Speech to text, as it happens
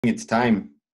It's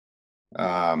time.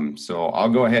 So I'll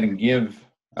go ahead and give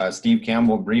Steve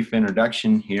Campbell a brief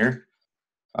introduction here.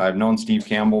 I've known Steve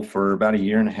Campbell for about a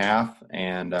year and a half,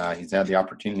 and he's had the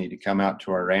opportunity to come out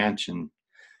to our ranch and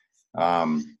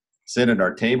sit at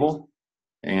our table.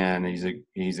 And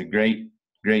he's a great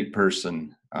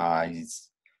person. He's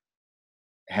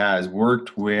has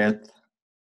worked with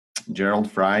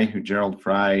Gerald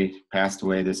Fry passed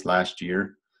away this last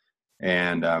year,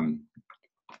 and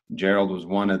Gerald was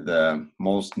one of the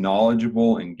most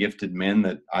knowledgeable and gifted men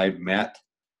that I've met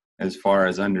as far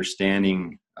as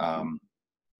understanding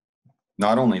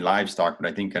not only livestock, but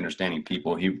I think understanding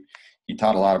people. He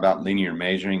taught a lot about linear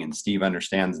measuring, and Steve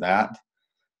understands that.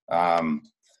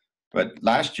 But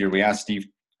last year we asked Steve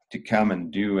to come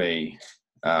and do a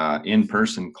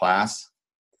in-person class,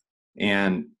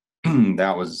 and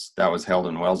that was held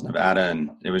in Wells, Nevada,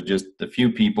 and it was just a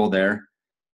few people there.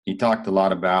 He talked a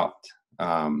lot about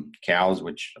cows,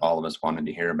 which all of us wanted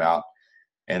to hear about.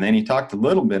 And then he talked a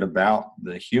little bit about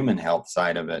the human health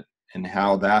side of it and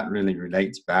how that really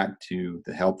relates back to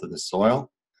the health of the soil.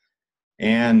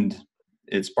 And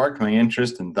it sparked my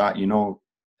interest and thought,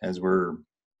 as we're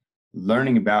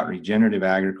learning about regenerative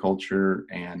agriculture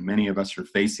and many of us are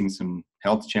facing some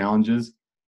health challenges,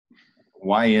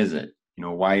 why is it?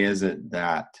 Why is it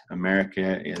that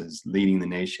America is leading the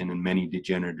nation in many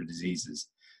degenerative diseases,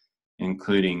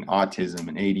 including autism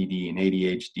and ADD and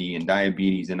ADHD and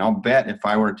diabetes? And I'll bet if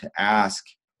I were to ask,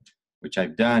 which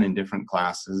I've done in different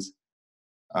classes,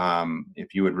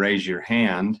 if you would raise your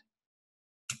hand,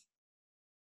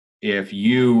 if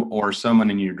you or someone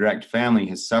in your direct family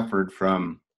has suffered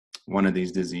from one of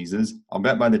these diseases, I'll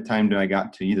bet by the time I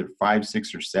got to either 5,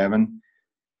 6, or 7,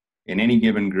 in any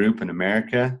given group in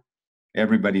America,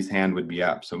 everybody's hand would be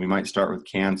up. So we might start with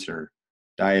cancer,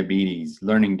 diabetes,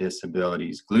 learning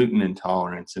disabilities, gluten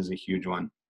intolerance is a huge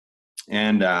one.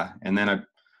 And then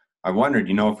I wondered,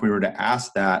 if we were to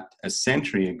ask that a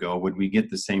century ago, would we get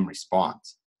the same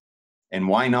response? And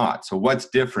why not? So what's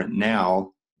different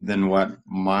now than what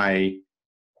my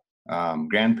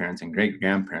grandparents and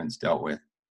great-grandparents dealt with?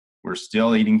 We're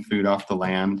still eating food off the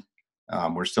land.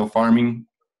 We're still farming,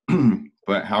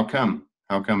 but how come?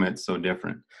 How come it's so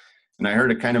different? And I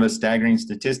heard a kind of a staggering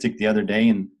statistic the other day,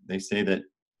 and they say that,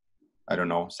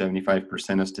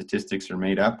 75% of statistics are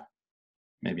made up.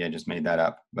 Maybe I just made that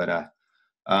up. But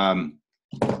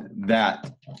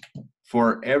that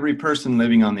for every person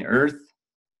living on the earth,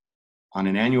 on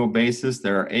an annual basis,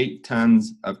 there are 8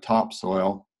 tons of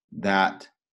topsoil that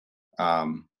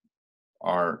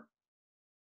are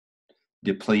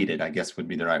depleted, I guess would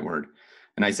be the right word.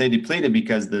 And I say depleted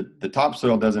because the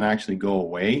topsoil doesn't actually go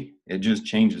away. It just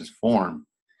changes form.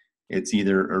 It's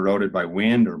either eroded by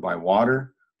wind or by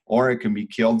water, or it can be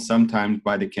killed sometimes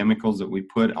by the chemicals that we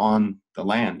put on the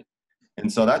land. And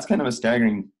so that's kind of a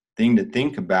staggering thing to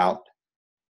think about.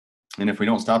 And if we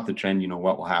don't stop the trend,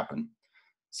 what will happen?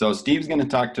 So Steve's going to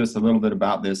talk to us a little bit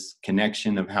about this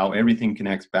connection of how everything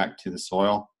connects back to the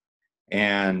soil,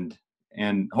 and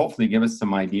hopefully give us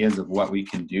some ideas of what we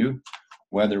can do,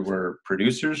 whether we're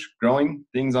producers growing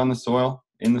things on the soil,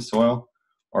 in the soil,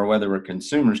 or whether we're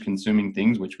consumers consuming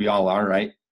things, which we all are, right?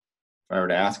 If I were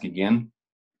to ask again,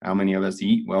 how many of us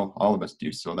eat? Well, all of us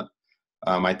do. So that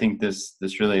I think this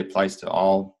really applies to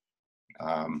all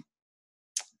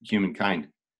humankind.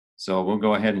 So we'll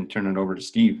go ahead and turn it over to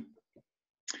Steve.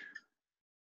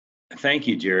 Thank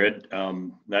you, Jared.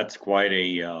 That's quite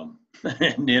an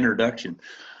introduction.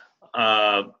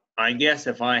 I guess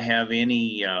if I have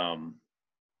any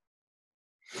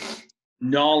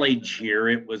knowledge here,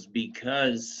 it was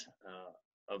because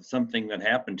of something that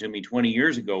happened to me 20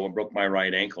 years ago. I broke my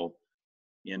right ankle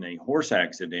in a horse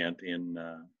accident in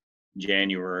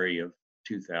January of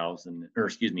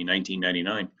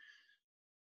 1999.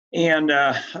 And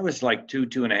I was like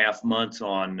 2.5 months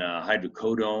on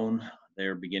hydrocodone.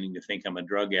 They're beginning to think I'm a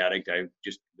drug addict. I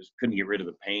just couldn't get rid of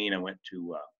the pain. I went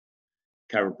to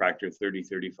chiropractor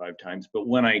 35 times. But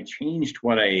when I changed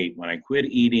what I ate, when I quit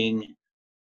eating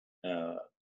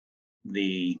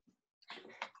the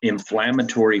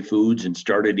inflammatory foods and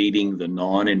started eating the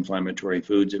non-inflammatory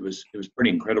foods, it was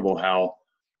pretty incredible how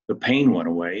the pain went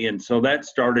away. And so that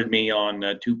started me on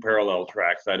 2 parallel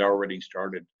tracks. I'd already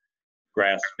started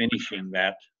grass finishing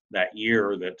that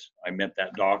year that I met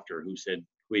that doctor who said,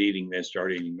 quit eating this,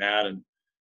 start eating that. And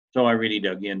so I really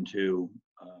dug into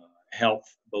health,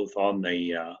 both on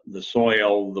the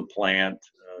soil, the plant,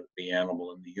 the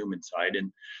animal, and the human side.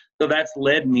 And so that's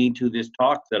led me to this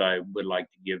talk that I would like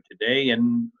to give today.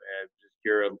 And as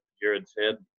Jared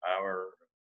said, our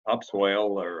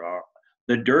topsoil, or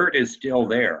the dirt is still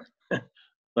there.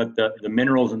 but the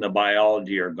minerals and the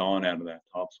biology are gone out of that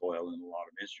topsoil in a lot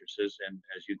of instances. And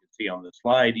as you can see on the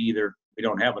slide, either we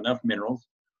don't have enough minerals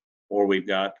or we've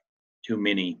got too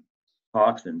many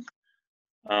toxins.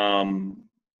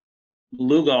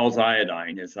 Lugol's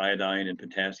iodine is iodine and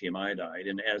potassium iodide.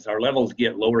 And as our levels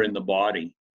get lower in the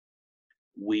body,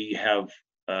 we have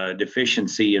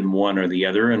deficiency in one or the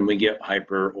other, and we get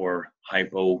hyper or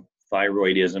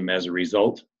hypothyroidism as a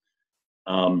result.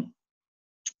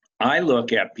 I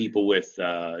look at people with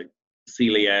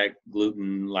celiac,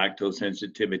 gluten, lactose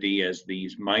sensitivity as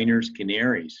these miner's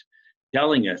canaries,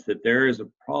 telling us that there is a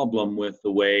problem with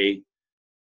the way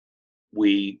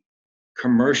we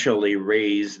commercially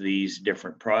raise these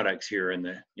different products here in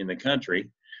the country.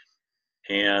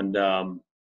 And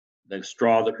the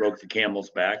straw that broke the camel's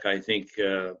back, I think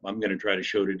I'm going to try to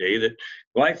show today that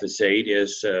glyphosate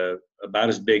is about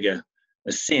as big a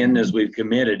sin as we've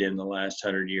committed in the last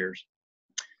 100 years.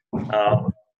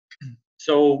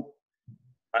 So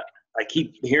I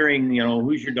keep hearing, you know,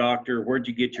 who's your doctor? Where'd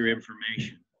you get your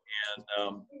information?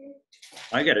 And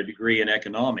I got a degree in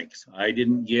economics. I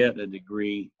didn't get a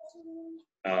degree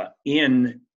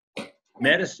in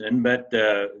medicine, but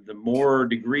the more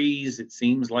degrees it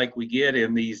seems like we get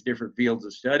in these different fields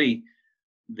of study,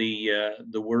 the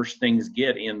worse things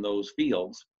get in those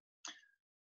fields.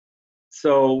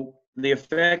 So the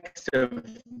effects of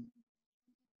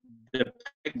the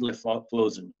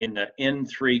pegloticlozin in the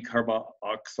N3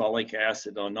 carboxylic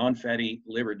acid on non-fatty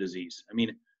liver disease. I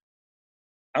mean,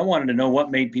 I wanted to know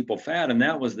what made people fat, and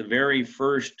that was the very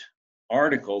first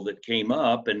article that came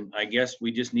up, and I guess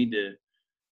we just need to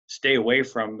stay away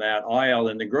from that aisle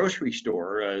in the grocery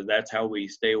store. That's how we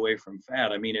stay away from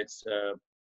fat. I mean, it's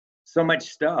so much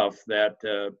stuff that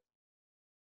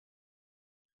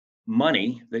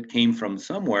money that came from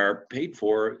somewhere paid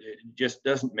for. It just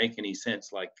doesn't make any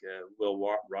sense, like Will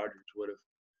Rogers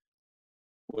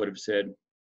would have said.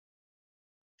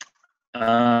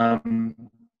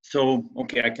 So,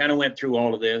 okay, I kind of went through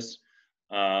all of this.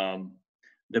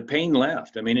 The pain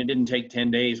left. I mean, it didn't take 10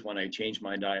 days when I changed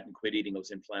my diet and quit eating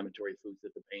those inflammatory foods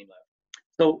that the pain left.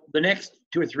 So the next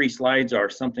 2 or 3 slides are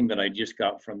something that I just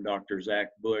got from Dr.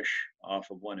 Zach Bush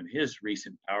off of one of his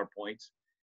recent PowerPoints,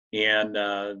 and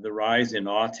the rise in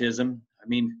autism. I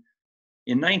mean,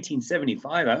 in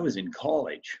 1975, I was in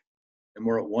college, and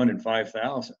we're at 1 in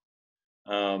 5,000.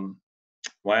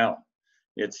 Wow,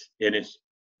 it's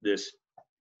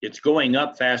going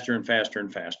up faster and faster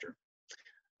and faster.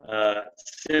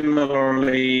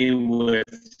 Similarly with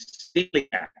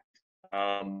celiac,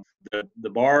 the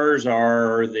bars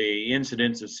are the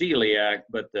incidence of celiac,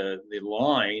 but the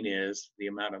line is the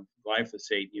amount of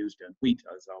glyphosate used in wheat,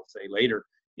 as I'll say later.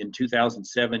 In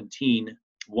 2017,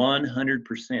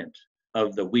 100%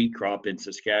 of the wheat crop in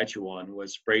Saskatchewan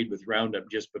was sprayed with Roundup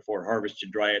just before harvest to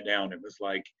dry it down. It was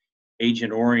like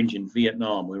Agent Orange in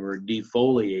Vietnam. We were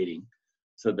defoliating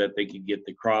so that they could get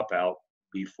the crop out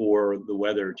before the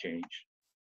weather changed.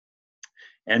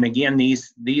 And again,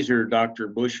 these are Dr.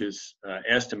 Bush's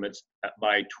estimates.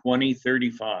 By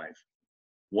 2035,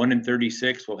 1 in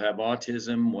 36 will have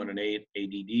autism, 1 in 8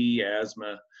 ADD,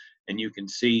 asthma, and you can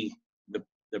see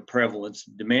the prevalence,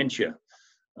 dementia,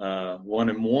 1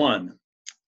 in 1.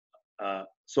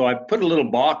 So I put a little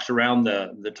box around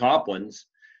the top ones,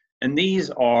 and these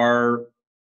are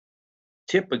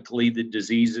typically the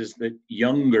diseases that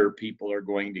younger people are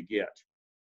going to get.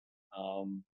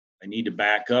 I need to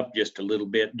back up just a little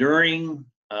bit. During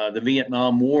the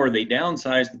Vietnam War, they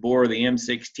downsized the bore of the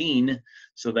M16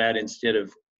 so that instead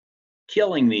of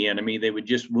killing the enemy, they would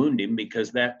just wound him,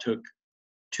 because that took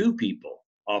 2 people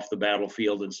off the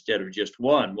battlefield instead of just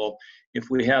 1. Well, if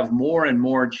we have more and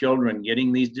more children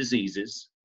getting these diseases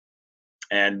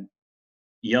and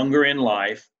younger in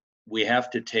life, we have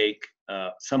to take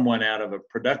someone out of a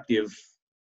productive,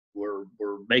 we're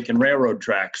making railroad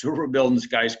tracks, or we're building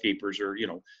skyscrapers, or, you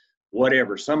know,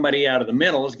 whatever. Somebody out of the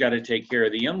middle has got to take care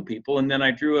of the young people. And then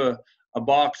I drew a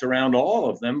box around all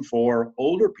of them for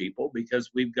older people, because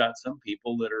we've got some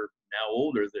people that are now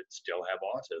older that still have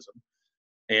autism.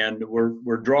 And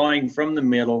we're drawing from the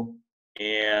middle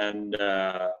and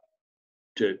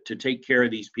to take care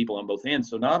of these people on both ends.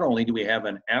 So not only do we have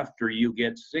an after you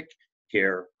get sick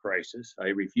care crisis, I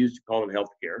refuse to call it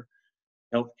health care.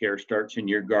 Healthcare starts in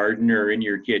your garden or in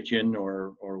your kitchen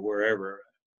or wherever.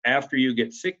 After you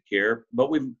get sick care, but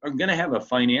we are going to have a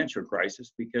financial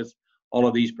crisis, because all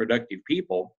of these productive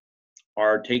people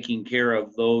are taking care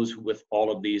of those with all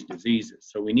of these diseases.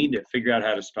 So we need to figure out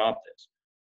how to stop this.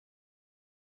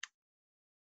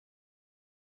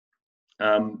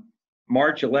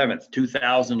 March 11th,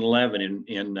 2011,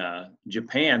 in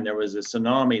Japan, there was a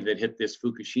tsunami that hit this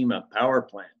Fukushima power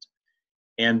plant.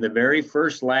 And the very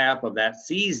first lap of that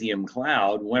cesium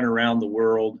cloud went around the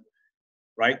world,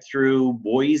 right through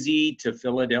Boise to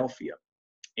Philadelphia.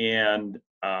 And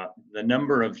the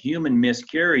number of human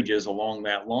miscarriages along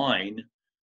that line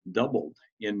doubled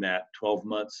in that 12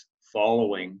 months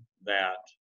following that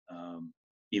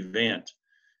event.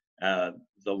 The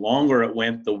longer it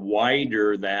went, the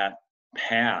wider that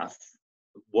path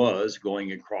was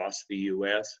going across the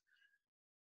US.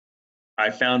 I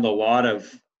found a lot of,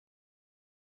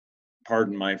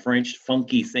 pardon my French,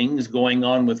 funky things going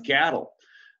on with cattle,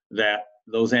 that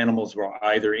those animals were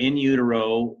either in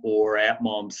utero or at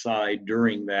mom's side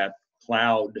during that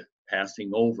cloud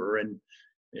passing over. And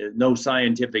no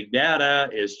scientific data,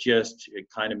 it's just, it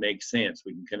kind of makes sense.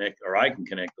 We can connect, or I can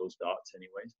connect those dots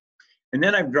anyways. And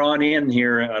then I've drawn in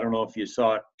here, I don't know if you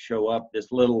saw it show up,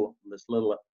 this little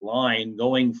line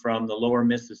going from the lower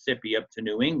Mississippi up to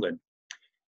New England.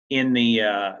 In the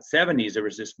 70s, there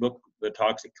was this book, The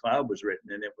Toxic Cloud, was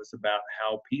written, and it was about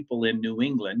how people in New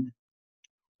England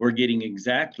were getting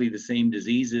exactly the same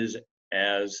diseases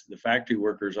as the factory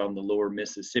workers on the lower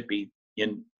Mississippi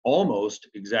in almost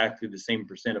exactly the same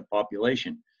percent of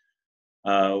population.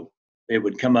 It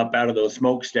would come up out of those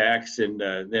smokestacks, and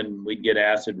then we'd get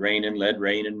acid rain and lead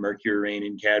rain and mercury rain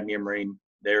and cadmium rain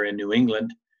there in New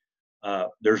England.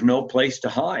 There's no place to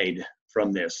hide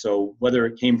from this. So whether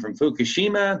it came from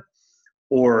Fukushima,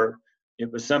 or it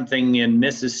was something in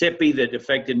Mississippi that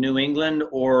affected New England,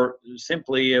 or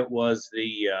simply it was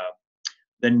the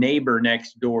neighbor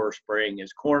next door spraying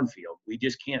his cornfield, we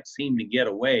just can't seem to get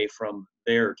away from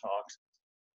their toxins.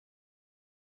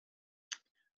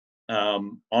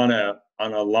 On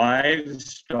a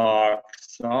livestock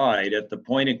side, at the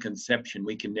point of conception,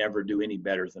 we can never do any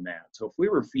better than that. So if we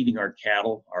were feeding our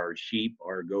cattle, our sheep,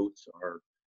 our goats, our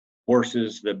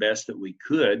horses the best that we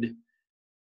could,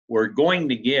 we're going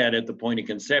to get at the point of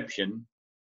conception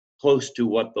close to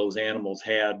what those animals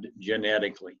had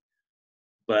genetically.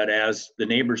 But as the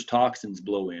neighbor's toxins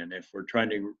blow in, if we're trying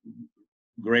to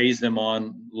graze them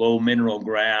on low mineral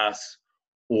grass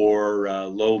or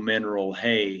low mineral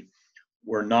hay,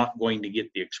 we're not going to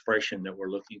get the expression that we're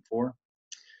looking for.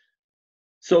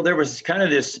 So there was kind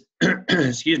of this,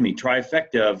 excuse me,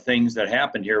 trifecta of things that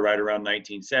happened here right around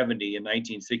 1970. In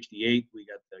 1968, we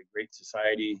got the Great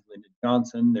Society, Lyndon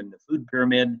Johnson, and the Food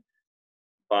Pyramid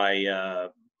by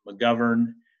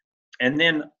McGovern. And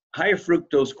then high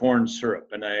fructose corn syrup,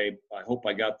 and I hope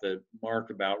I got the mark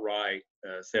about right,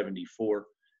 74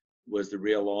 was the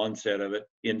real onset of it.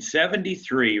 In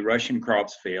 73, Russian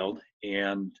crops failed,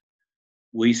 and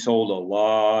we sold a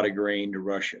lot of grain to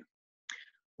Russia.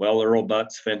 Well, Earl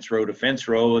Butts, fence row to fence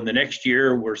row, and the next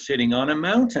year we're sitting on a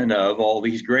mountain of all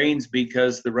these grains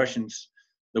because the Russians,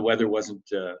 the weather wasn't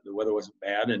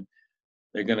bad, and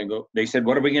they're going to go. They said,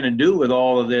 "What are we going to do with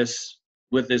all of this,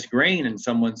 with this grain?" And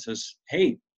someone says,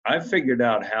 "Hey, I've figured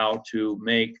out how to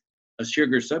make a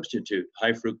sugar substitute,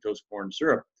 high fructose corn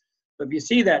syrup." So if you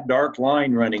see that dark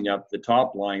line running up the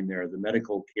top line there, the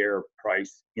medical care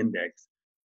price index,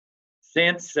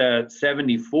 since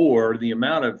 74, the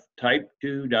amount of type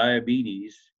 2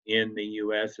 diabetes in the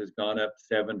US has gone up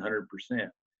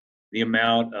 700%. The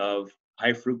amount of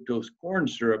high fructose corn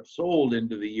syrup sold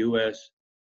into the US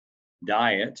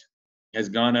diet has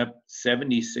gone up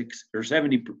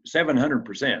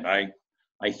 700%. I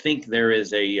think there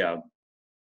is a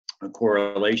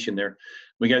correlation there.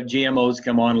 We got GMOs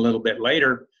come on a little bit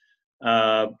later,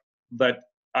 but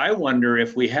I wonder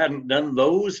if we hadn't done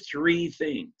those three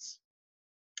things,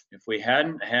 if we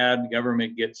hadn't had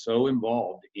government get so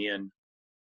involved in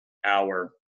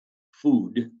our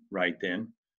food right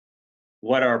then,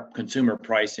 what our consumer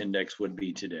price index would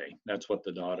be today. That's what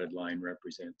the dotted line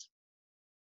represents.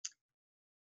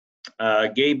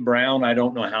 Gabe Brown, I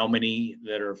don't know how many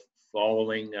that are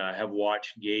following have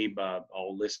watched Gabe.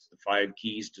 I'll list the 5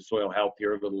 keys to soil health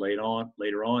here a little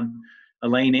later on.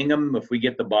 Elaine Ingham, if we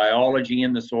get the biology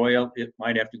in the soil, it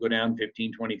might have to go down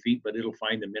 15, 20 feet, but it'll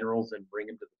find the minerals and bring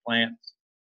them to the plants.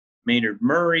 Maynard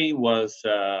Murray was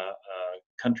a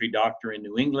country doctor in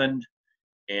New England,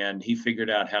 and he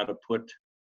figured out how to put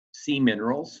sea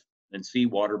minerals and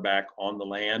seawater back on the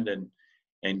land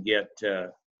and get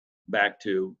back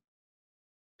to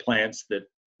plants that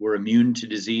were immune to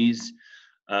disease.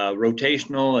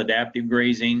 Rotational, adaptive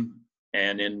grazing,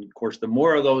 and then, of course, the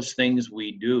more of those things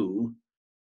we do,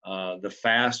 the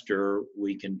faster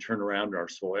we can turn around our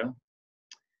soil.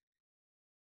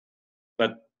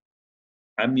 But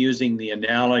I'm using the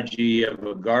analogy of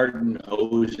a garden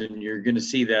hose, and you're going to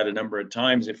see that a number of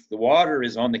times. If the water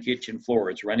is on the kitchen floor,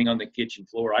 it's running on the kitchen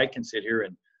floor, I can sit here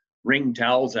and wring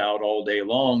towels out all day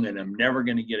long, and I'm never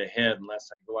going to get ahead unless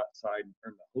I go outside and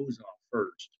turn the hose off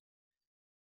first.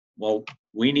 Well,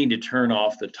 we need to turn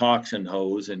off the toxin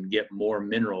hose and get more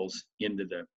minerals into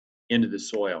the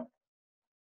soil.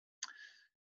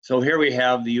 So here we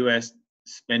have the U.S.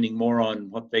 spending more on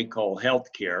what they call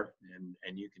healthcare,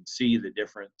 and you can see the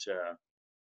different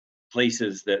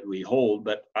places that we hold,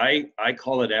 but I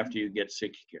call it after you get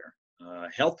sick care.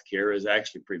 Healthcare is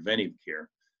actually preventive care.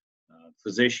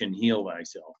 Physician, heal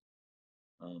thyself.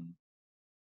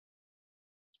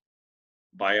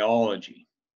 Biology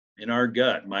in our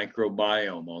gut,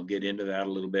 microbiome. I'll get into that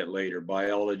a little bit later.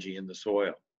 Biology in the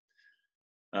soil.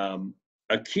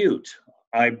 Acute.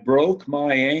 I broke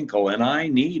my ankle and I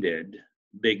needed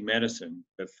big medicine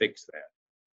to fix that.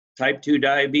 Type 2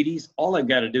 diabetes, all I've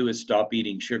got to do is stop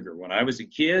eating sugar. When I was a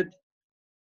kid,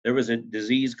 there was a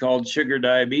disease called sugar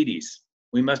diabetes.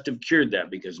 We must have cured that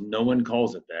because no one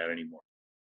calls it that anymore.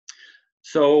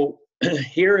 So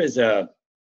here is a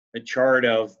chart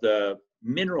of the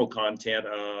mineral content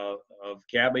of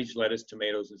cabbage, lettuce,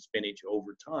 tomatoes, and spinach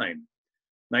over time.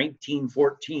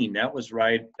 1914, that was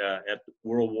right at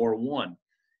World War I.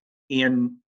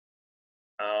 In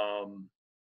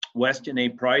Weston A.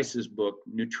 Price's book,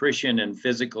 Nutrition and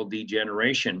Physical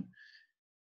Degeneration,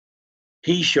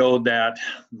 he showed that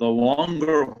the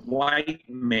longer white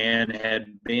man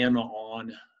had been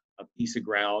on a piece of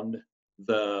ground,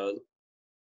 the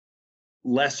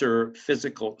lesser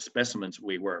physical specimens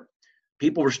we were.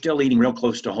 People were still eating real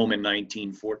close to home in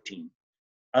 1914.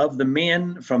 Of the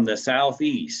men from the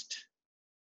Southeast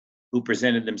who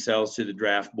presented themselves to the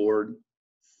draft board,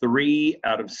 3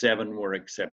 out of 7 were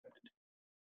accepted.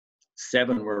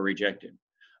 7 were rejected.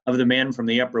 Of the men from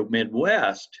the upper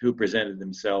Midwest who presented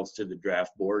themselves to the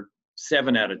draft board,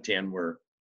 7 out of 10 were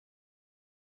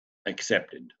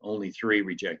accepted, only 3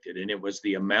 rejected. And it was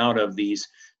the amount of these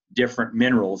different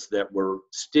minerals that were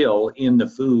still in the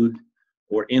food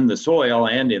or in the soil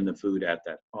and in the food at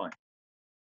that time.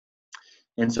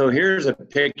 And so here's a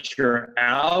picture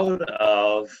out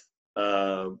of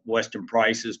Weston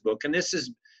Price's book, and this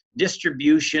is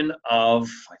distribution of,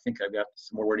 I think I've got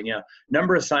some more wording out,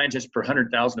 number of scientists per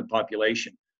 100,000 of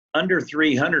population. Under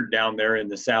 300 down there in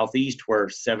the Southeast, where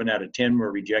 7 out of 10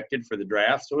 were rejected for the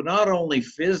draft. So not only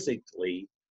physically,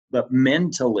 but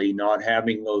mentally not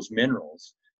having those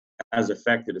minerals has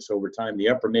affected us over time. The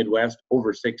upper Midwest,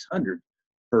 over 600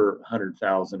 per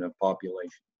 100,000 of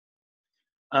population.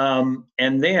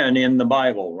 And then in the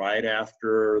Bible, right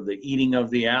after the eating of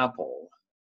the apple,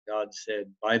 God said,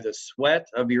 by the sweat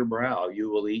of your brow, you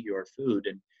will eat your food.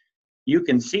 And you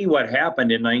can see what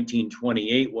happened in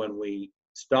 1928 when we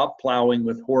stopped plowing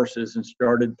with horses and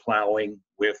started plowing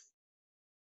with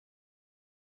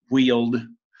wheeled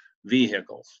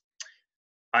vehicles.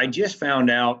 I just found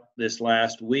out this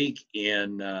last week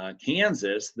in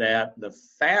Kansas that the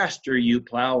faster you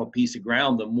plow a piece of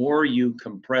ground, the more you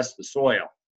compress the soil.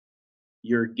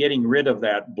 You're getting rid of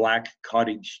that black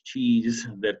cottage cheese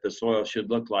that the soil should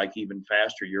look like even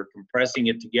faster. You're compressing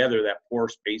it together. That pore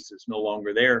space is no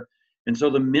longer there. And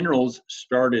so the minerals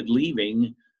started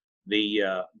leaving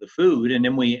the food. And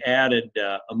then we added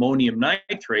ammonium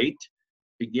nitrate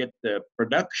to get the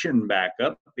production back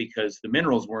up because the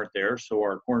minerals weren't there. So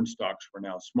our corn stalks were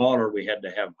now smaller. We had to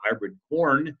have hybrid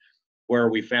corn, where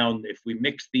we found if we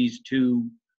mix these 2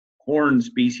 corn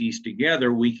species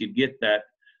together, we could get that,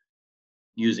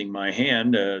 using my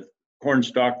hand, a corn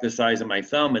stalk the size of my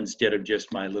thumb instead of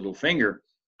just my little finger.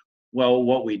 Well,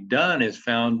 what we've done is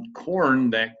found corn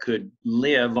that could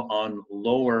live on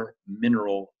lower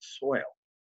mineral soil.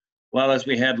 Well, as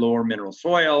we had lower mineral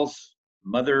soils,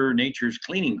 Mother Nature's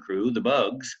cleaning crew, the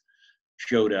bugs,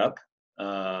 showed up,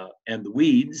 and the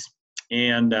weeds,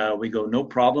 and we go, no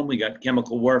problem. We got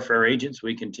chemical warfare agents.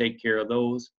 We can take care of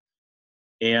those.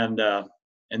 And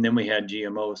then we had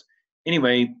GMOs.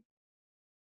 Anyway,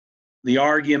 the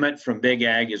argument from Big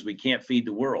Ag is we can't feed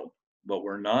the world, but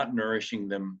we're not nourishing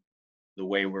them the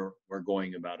way we're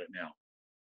going about it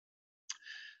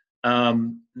now.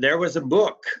 There was a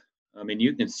book. I mean,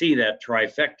 you can see that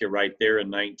trifecta right there in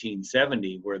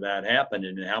 1970 where that happened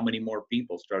and how many more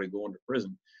people started going to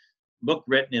prison. Book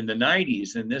written in the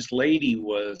 90s, and this lady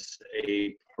was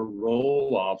a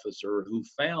parole officer who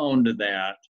found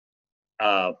that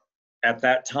at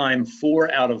that time,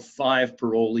 4 out of 5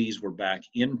 parolees were back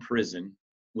in prison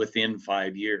within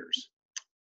 5 years.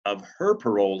 Of her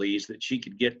parolees that she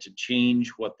could get to change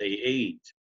what they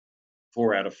ate,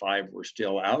 4 out of 5 were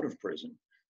still out of prison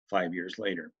 5 years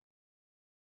later.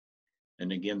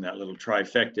 And again, that little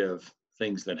trifecta of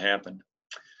things that happen.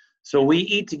 So we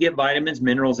eat to get vitamins,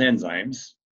 minerals,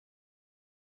 enzymes,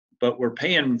 but we're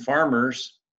paying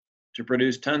farmers to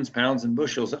produce tons, pounds, and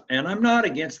bushels. And I'm not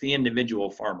against the individual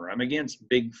farmer. I'm against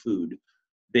big food,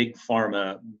 big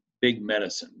pharma, big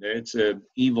medicine. It's an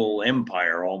evil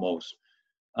empire almost.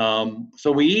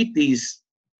 So we eat these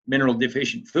mineral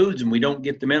deficient foods and we don't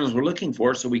get the minerals we're looking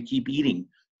for, so we keep eating,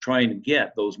 trying to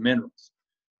get those minerals.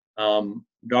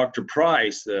 Dr.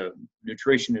 Price, the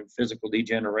nutrition and physical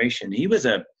degeneration, he was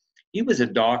a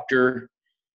doctor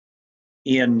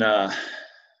in,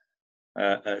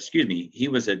 he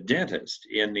was a dentist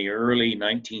in the early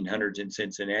 1900s in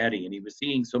Cincinnati, and he was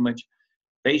seeing so much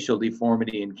facial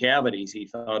deformity and cavities, he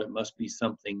thought it must be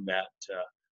something that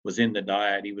was in the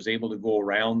diet. He was able to go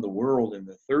around the world in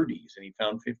the 30s, and he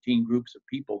found 15 groups of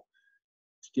people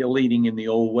still eating in the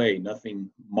old way, nothing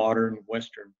modern,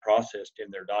 Western processed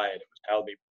in their diet. It was how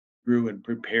they grew and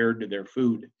prepared their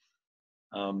food.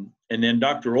 And then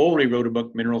Dr. Olry wrote a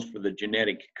book, Minerals for the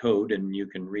Genetic Code, and you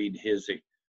can read his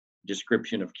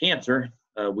description of cancer.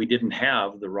 We didn't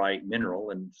have the right mineral,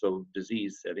 and so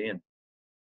disease set in.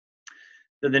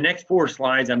 So the next 4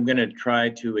 slides, I'm going to try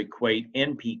to equate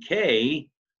NPK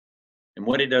and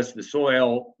what it does to the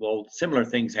soil. Well, similar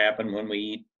things happen when we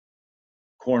eat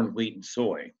corn, wheat, and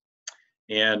soy.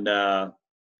 And the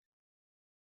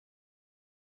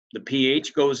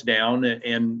pH goes down,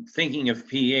 and thinking of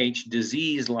pH,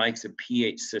 disease likes a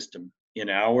pH system in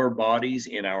our bodies,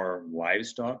 in our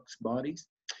livestock's bodies.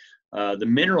 The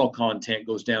mineral content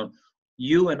goes down.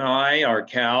 You and I, our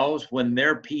cows, when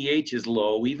their pH is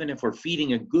low, even if we're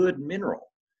feeding a good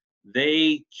mineral,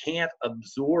 they can't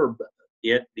absorb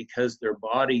it because their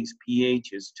body's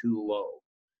pH is too low.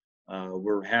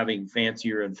 We're having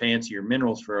fancier and fancier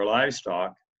minerals for our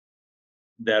livestock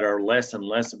that are less and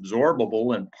less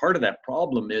absorbable, and part of that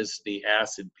problem is the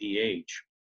acid pH.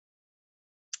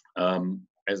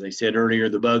 As I said earlier,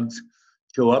 the bugs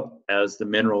show up as the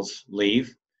minerals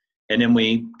leave, and then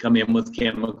we come in with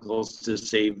chemicals to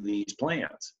save these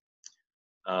plants.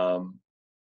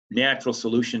 Natural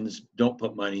solutions don't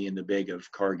put money in the bag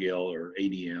of Cargill or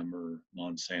ADM or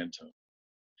Monsanto.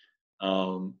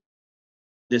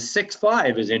 The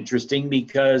 6-5 is interesting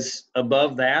because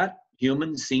above that,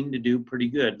 humans seem to do pretty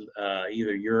good,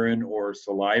 either urine or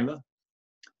saliva,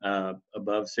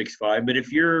 above 6.5. But if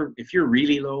you're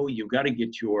really low, you've got to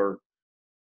get your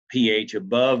pH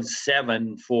above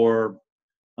 7 for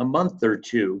a month or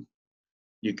 2.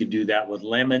 You could do that with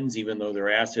lemons, even though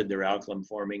they're acid, they're alkaline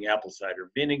forming. Apple cider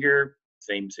vinegar,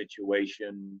 same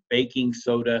situation. Baking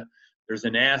soda, there's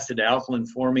an acid alkaline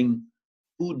forming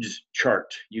foods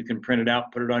chart. You can print it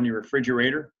out, put it on your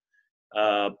refrigerator.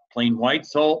 Plain white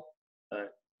salt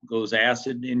goes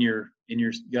acid in your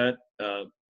gut.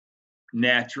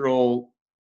 Natural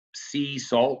sea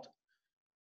salt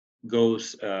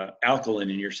goes alkaline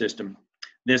in your system.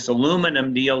 This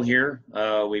aluminum deal here,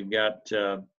 we've got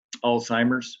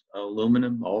Alzheimer's,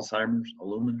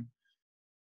 aluminum.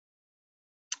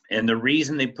 And the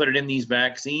reason they put it in these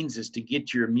vaccines is to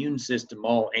get your immune system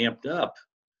all amped up.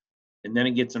 And then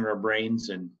it gets in our brains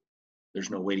and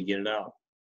there's no way to get it out.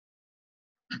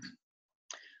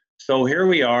 So here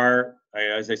we are,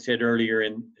 as I said earlier,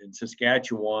 in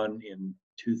Saskatchewan in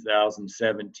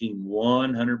 2017,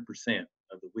 100%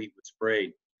 of the wheat was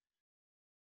sprayed.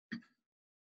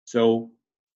 So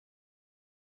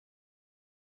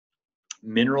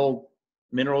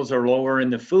minerals are lower in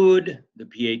the food, the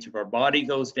pH of our body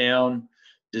goes down,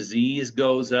 disease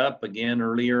goes up. Again,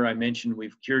 earlier I mentioned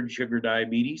we've cured sugar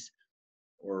diabetes,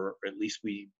 or at least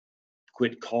we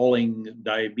quit calling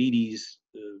diabetes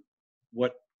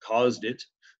what caused it,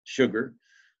 sugar.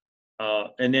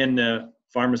 And then the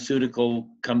pharmaceutical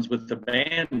comes with the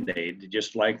Band-Aid,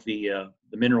 just like the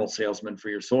mineral salesman for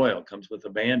your soil comes with a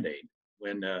Band-Aid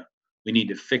when we need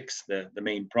to fix the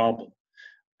main problem.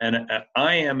 And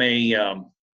I am a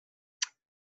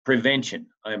prevention.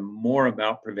 I'm more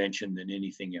about prevention than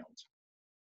anything else.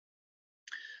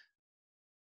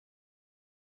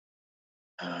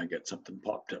 I got something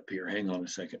popped up here. Hang on a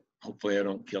second. Hopefully I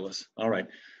don't kill us. All right.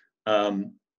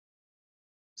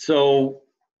 So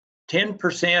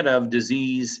 10% of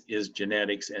disease is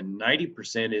genetics and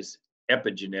 90% is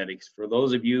epigenetics. For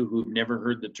those of you who've never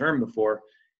heard the term before,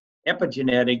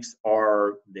 epigenetics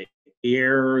are the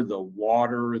air, the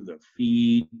water, the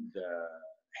feed, the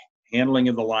handling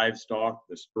of the livestock,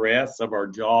 the stress of our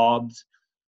jobs,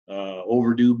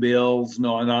 overdue bills,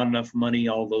 not enough money,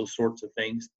 all those sorts of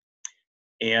things.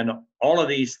 And all of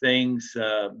these things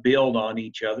build on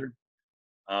each other.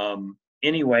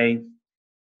 Anyway,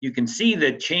 you can see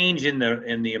the change in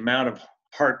the amount of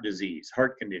heart disease,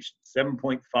 heart condition,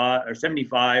 7.5 or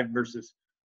 75 versus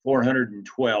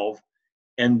 412,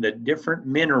 and the different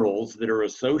minerals that are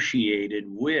associated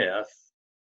with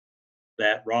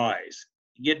that rise.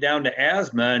 You get down to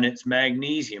asthma and it's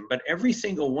magnesium, but every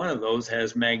single one of those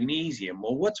has magnesium.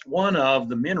 Well, what's one of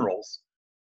the minerals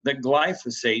that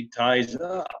glyphosate ties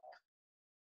up?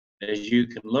 As you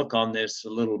can look on this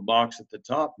little box at the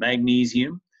top,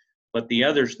 magnesium, but the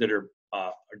others that are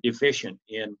deficient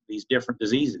in these different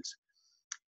diseases.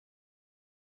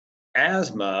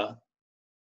 Asthma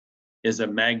is a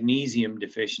magnesium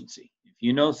deficiency. If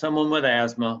you know someone with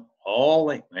asthma,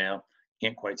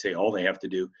 can't quite say all they have to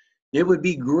do, it would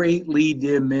be greatly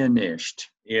diminished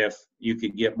if you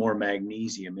could get more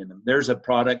magnesium in them. There's a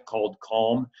product called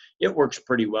Calm. It works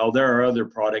pretty well. There are other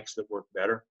products that work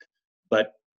better,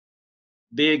 but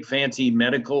big fancy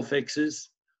medical fixes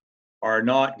are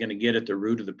not going to get at the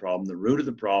root of the problem. The root of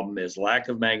the problem is lack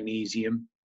of magnesium,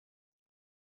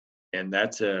 and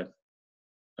that's a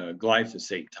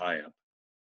glyphosate tie-up.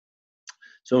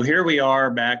 So here we are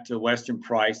back to Western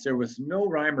Price. There was no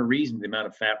rhyme or reason to the amount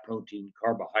of fat, protein,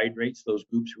 carbohydrates those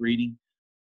groups were eating.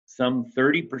 Some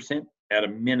 30% at a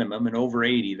minimum, and over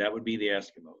 80, that would be the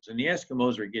Eskimos. And the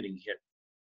Eskimos are getting hit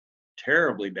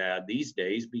terribly bad these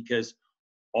days because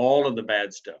all of the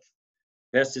bad stuff,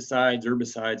 pesticides,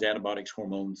 herbicides, antibiotics,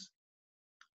 hormones,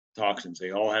 toxins,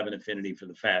 they all have an affinity for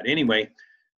the fat. Anyway,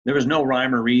 there was no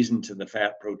rhyme or reason to the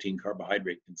fat, protein,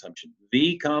 carbohydrate consumption.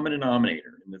 The common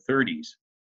denominator in the 30s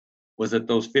was that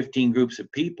those 15 groups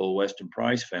of people Weston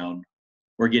Price found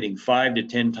were getting 5 to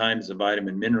 10 times the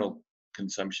vitamin mineral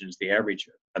consumption as the average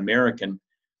American,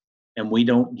 and we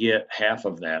don't get half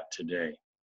of that today.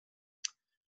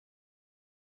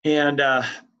 And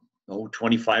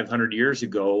 2,500 years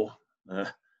ago,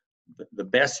 the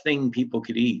best thing people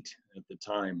could eat at the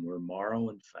time were marrow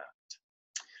and fat.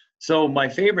 So my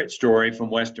favorite story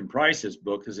from Weston Price's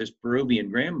book is this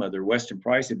Peruvian grandmother. Weston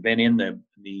Price had been in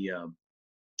the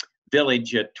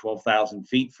village at 12,000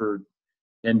 feet for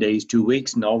 10 days, 2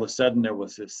 weeks, and all of a sudden there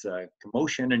was this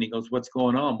commotion, and he goes, "What's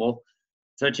going on?" "Well,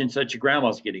 such and such a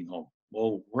grandma's getting home."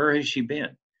 "Well, where has she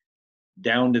been?"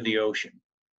 "Down to the ocean."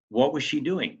 "What was she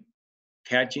doing?"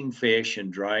 "Catching fish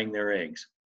and drying their eggs."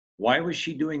 "Why was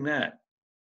she doing that?"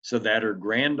 "So that her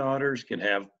granddaughters could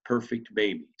have perfect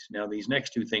babies." Now, these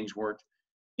next two things weren't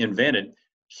invented.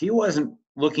 She wasn't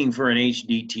looking for an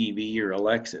HD TV or a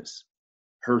Lexus.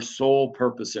 Her sole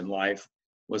purpose in life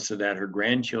was so that her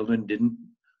grandchildren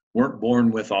weren't born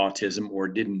with autism or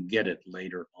didn't get it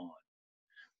later on.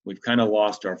 We've kind of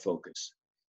lost our focus.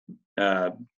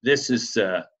 This is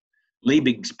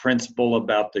Liebig's principle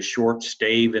about the short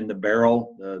stave in the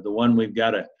barrel. The one we've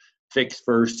got to fix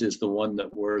first is the one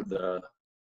that we're the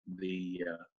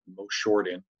most short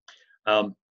in.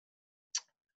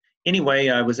 Anyway,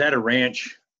 I was at a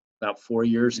ranch about 4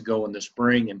 years ago in the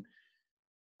spring, and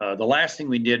the last thing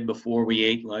we did before we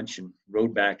ate lunch and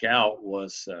rode back out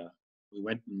was we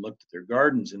went and looked at their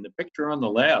gardens. And the picture on the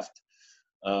left,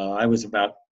 I was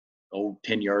about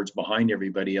 10 yards behind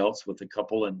everybody else with a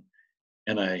couple,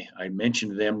 and I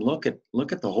mentioned to them, look at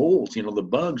the holes. You know, the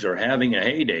bugs are having a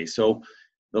heyday. So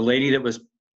the lady that was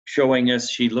showing us,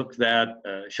 she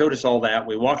showed us all that.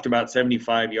 We walked about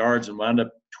 75 yards and wound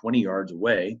up 20 yards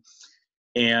away.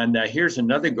 And here's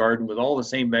another garden with all the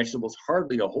same vegetables,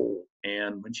 hardly a hole.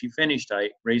 And when she finished,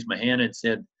 I raised my hand and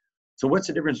said, "So what's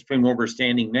the difference between where we're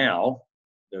standing now,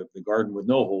 the garden with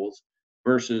no holes,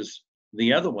 versus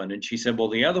the other one?" And she said, "Well,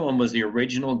 the other one was the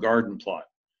original garden plot."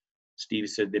 Steve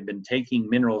said they've been taking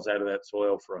minerals out of that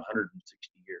soil for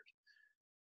 160 years.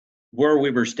 Where we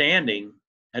were standing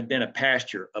had been a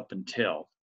pasture up until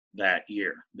that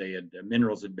year. The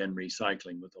minerals had been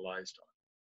recycling with the livestock.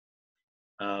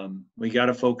 We got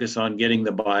to focus on getting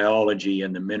the biology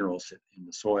and the minerals in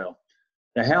the soil.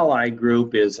 The halide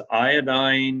group is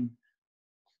iodine,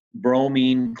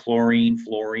 bromine, chlorine,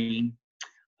 fluorine.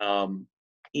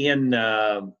 In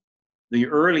the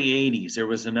early 80s, there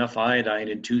was enough iodine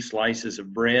in 2 slices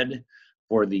of bread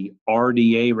for the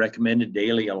RDA, recommended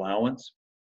daily allowance.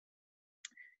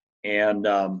 And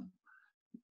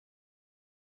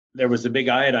there was a big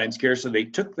iodine scare, so they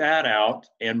took that out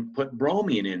and put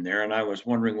bromine in there. And I was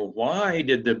wondering, well, why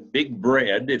did the big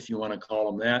bread, if you want to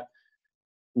call them that,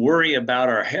 worry about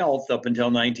our health up until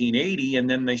 1980? And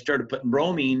then they started putting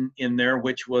bromine in there,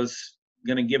 which was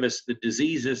going to give us the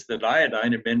diseases that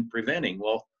iodine had been preventing.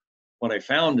 Well, what I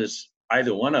found is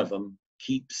either one of them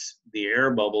keeps the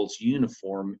air bubbles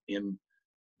uniform in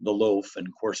the loaf. And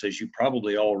of course, as you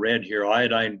probably all read here,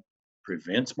 iodine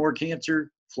prevents more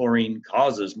cancer. Fluorine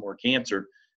causes more cancer.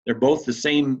 They're both the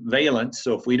same valence.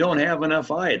 So if we don't have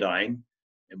enough iodine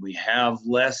and we have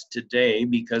less today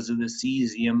because of the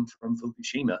cesium from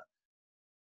Fukushima,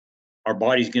 our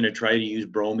body's going to try to use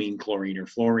bromine, chlorine, or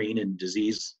fluorine, and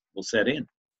disease will set in.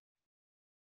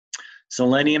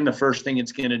 Selenium, the first thing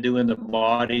it's going to do in the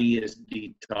body is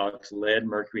detox lead,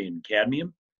 mercury, and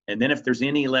cadmium. And then if there's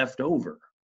any left over,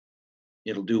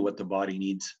 it'll do what the body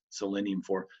needs selenium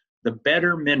for. The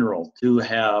better mineral to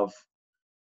have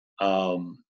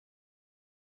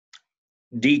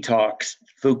detox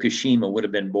Fukushima would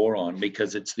have been boron,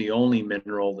 because it's the only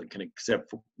mineral that can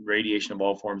accept radiation of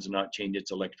all forms and not change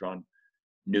its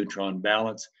electron-neutron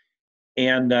balance.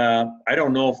 And I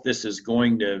don't know if this is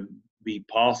going to be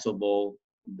possible,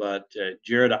 but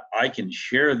Jared, I can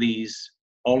share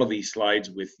all of these slides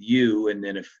with you, and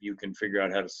then if you can figure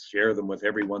out how to share them with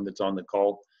everyone that's on the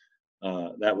call,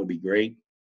 that would be great.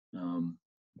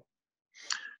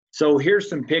 So here's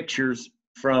some pictures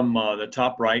from the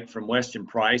top right from Weston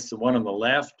Price. The one on the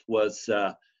left was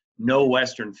no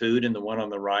Western food, and the one on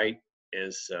the right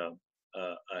is a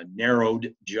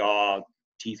narrowed jaw,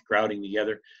 teeth crowding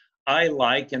together. I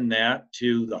liken that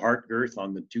to the heart girth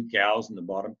on the two cows in the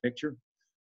bottom picture.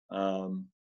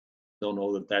 Don't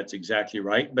know that that's exactly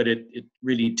right, but it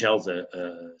really tells a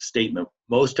statement.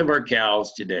 Most of our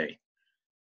cows today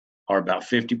are about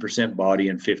 50% body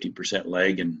and 50%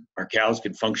 leg, and our cows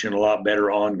could function a lot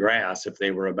better on grass if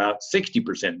they were about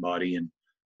 60% body and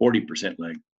 40%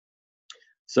 leg.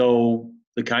 So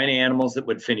the kind of animals that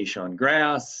would finish on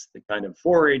grass, the kind of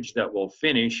forage that will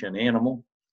finish an animal.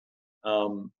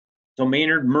 So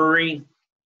Maynard Murray,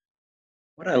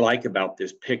 what I like about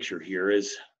this picture here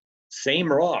is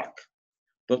same rock,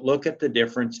 but look at the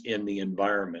difference in the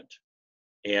environment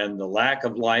and the lack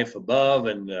of life above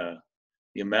and the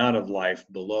amount of life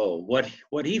below.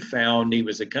 What he found, he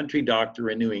was a country doctor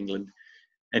in New England,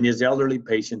 and his elderly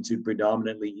patients who'd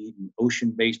predominantly eaten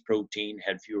ocean-based protein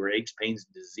had fewer aches, pains,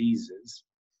 and diseases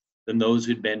than those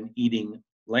who'd been eating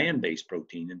land-based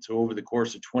protein. And so over the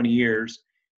course of 20 years,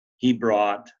 he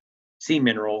brought sea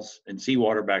minerals and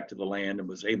seawater back to the land and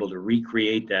was able to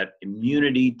recreate that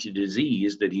immunity to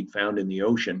disease that he'd found in the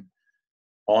ocean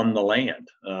on the land.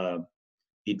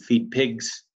 He'd feed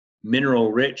pigs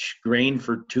mineral-rich grain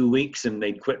for 2 weeks and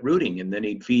they'd quit rooting, and then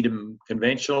he'd feed them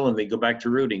conventional and they'd go back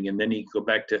to rooting, and then he'd go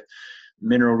back to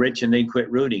mineral-rich and they'd quit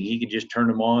rooting. He could just turn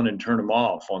them on and turn them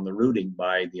off on the rooting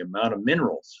by the amount of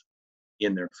minerals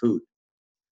in their food.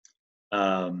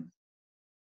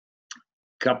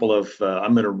 Couple of,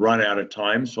 I'm going to run out of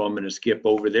time, so I'm going to skip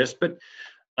over this, but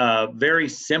very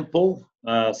simple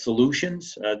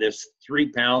solutions. There's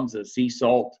 3 pounds of sea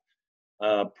salt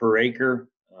per acre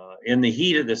in the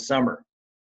heat of the summer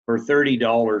for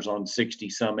 $30 on 60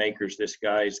 some acres. This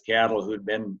guy's cattle, who'd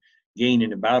been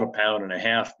gaining about 1.5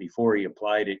 pounds before he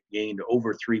applied it, gained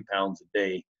over 3 pounds a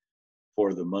day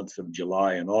for the months of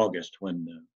July and August, when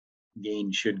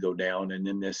gain should go down. And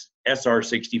then this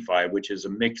SR65, which is a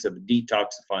mix of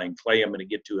detoxifying clay, I'm going to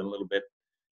get to in a little bit,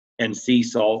 and sea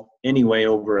salt, anyway,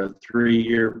 over a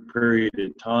 3-year period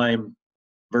of time,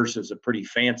 versus a pretty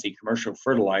fancy commercial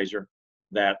fertilizer.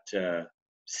 That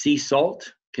sea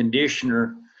salt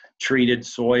conditioner treated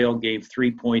soil gave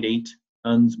 3.8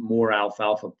 tons more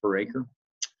alfalfa per acre.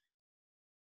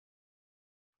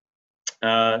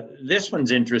 This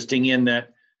one's interesting in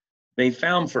that they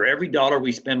found for every dollar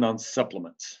we spend on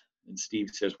supplements, and Steve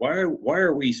says, why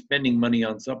are we spending money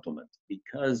on supplements?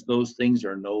 Because those things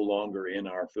are no longer in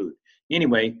our food.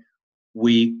 Anyway,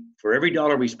 for every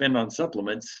dollar we spend on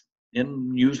supplements,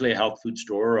 in usually a health food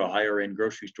store or a higher end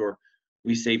grocery store,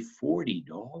 we save $40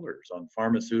 on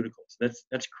pharmaceuticals.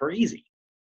 That's crazy.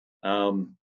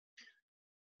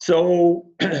 So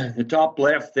the top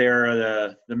left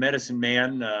there, the medicine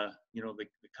man, the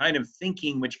kind of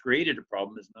thinking which created a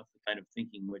problem is not the kind of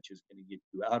thinking which is going to get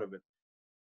you out of it.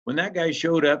 When that guy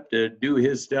showed up to do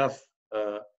his stuff,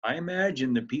 I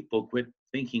imagine the people quit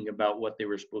thinking about what they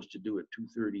were supposed to do at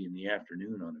 2:30 in the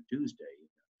afternoon on a Tuesday.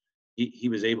 He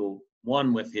was able,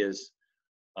 one, with his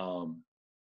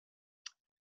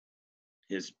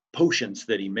potions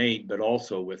that he made, but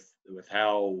also with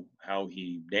how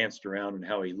he danced around and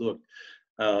how he looked.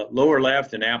 Lower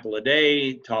left, an apple a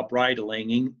day. Top right,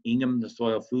 Elaine Ingham, the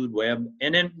soil food web.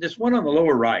 And then this one on the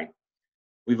lower right,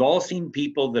 we've all seen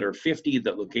people that are 50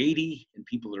 that look 80 and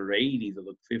people that are 80 that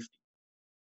look 50.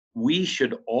 We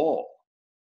should all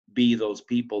be those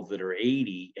people that are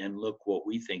 80 and look what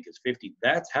we think is 50.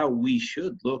 That's how we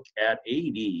should look at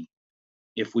 80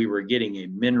 if we were getting a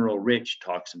mineral-rich,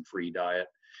 toxin-free diet.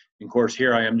 And of course,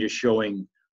 here I am just showing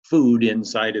food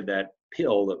inside of that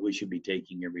pill that we should be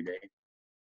taking every day.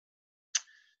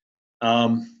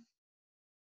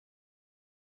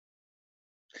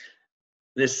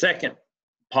 This second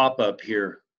pop-up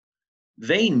here.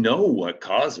 They know what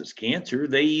causes cancer.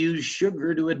 They use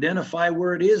sugar to identify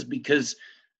where it is because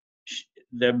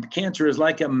the cancer is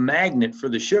like a magnet for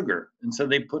the sugar. And so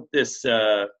they put this,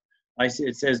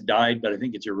 it says dyed, but I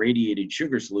think it's irradiated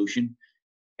sugar solution.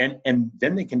 And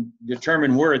then they can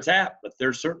determine where it's at, but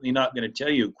they're certainly not going to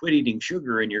tell you quit eating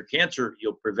sugar and your cancer,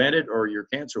 you'll prevent it or your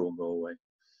cancer will go away.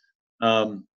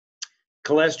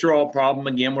 Cholesterol problem,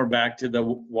 again, we're back to the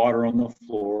water on the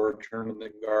floor, turning the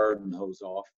garden hose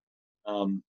off.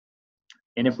 And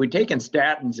if we're taking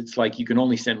statins, it's like you can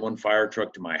only send one fire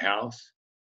truck to my house.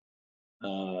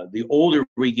 The older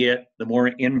we get, the more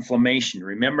inflammation.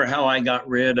 Remember how I got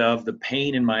rid of the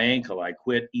pain in my ankle? I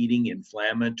quit eating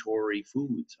inflammatory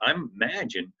foods. I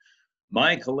imagine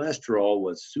my cholesterol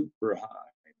was super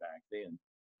high back then.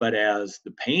 But as the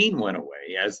pain went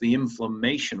away, as the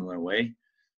inflammation went away,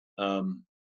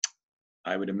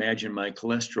 I would imagine my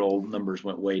cholesterol numbers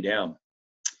went way down.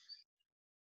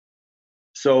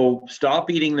 So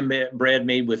stop eating the bread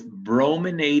made with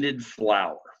brominated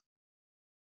flour.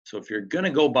 So if you're going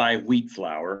to go buy wheat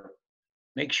flour,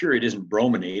 make sure it isn't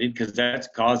brominated because that's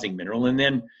causing mineral. And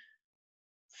then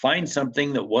find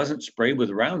something that wasn't sprayed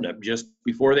with Roundup just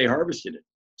before they harvested it.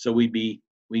 So we'd be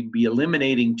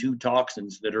eliminating 2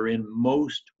 toxins that are in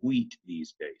most wheat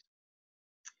these days.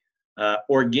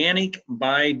 Organic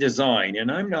by design,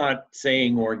 and I'm not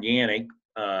saying organic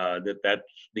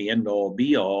that's the end all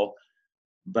be all,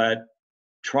 but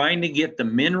trying to get the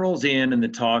minerals in and the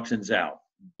toxins out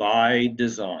by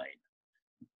design.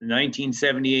 In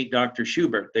 1978, Dr.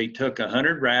 Schubert, they took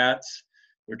 100 rats.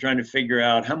 They're trying to figure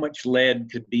out how much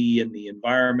lead could be in the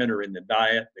environment or in the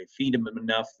diet. They feed them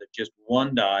enough that just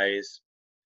one dies.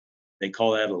 They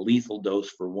call that a lethal dose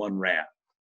for 1 rat.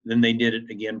 Then they did it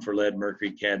again for lead,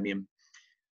 mercury, cadmium.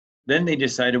 Then they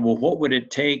decided, well, what would it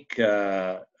take?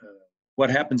 What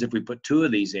happens if we put 2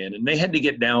 of these in? And they had to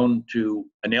get down to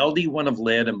an LD1 of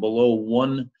lead and below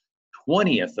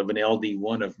 1/20th of an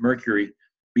LD1 of mercury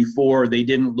before they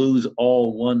didn't lose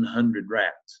all 100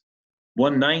 rats.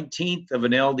 1/19th of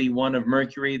an LD1 of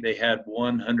mercury, they had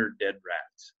 100 dead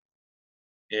rats.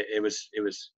 It was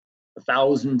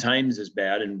 1,000 times as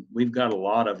bad, and we've got a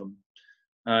lot of them.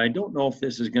 I don't know if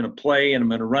this is going to play, and I'm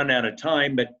going to run out of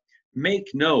time, but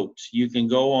make notes. You can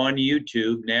go on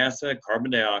YouTube, NASA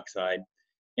carbon dioxide,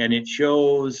 and it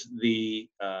shows the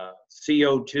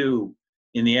CO2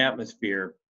 in the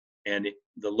atmosphere. And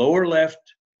the lower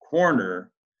left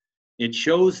corner, it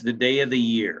shows the day of the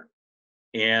year.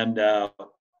 And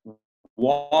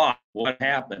what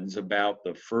happens about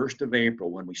the 1st of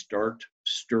April when we start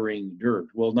stirring dirt?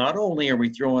 Well, not only are we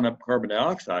throwing up carbon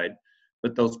dioxide,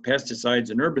 but those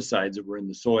pesticides and herbicides that were in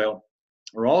the soil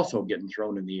are also getting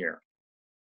thrown in the air.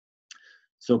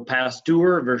 So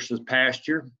pasture versus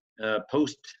pasture,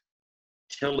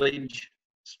 post-tillage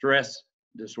stress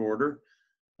disorder,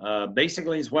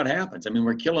 basically is what happens. I mean,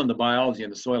 we're killing the biology in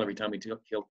the soil every time we till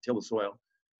the soil.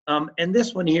 And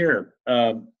this one here,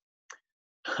 I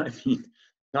mean,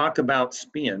 talk about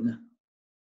spin.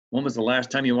 When was the last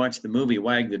time you watched the movie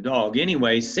Wag the Dog?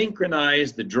 Anyway,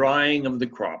 synchronize the drying of the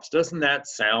crops. Doesn't that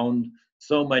sound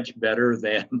so much better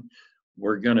than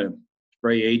we're going to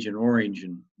spray Agent Orange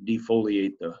and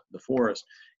defoliate the forest?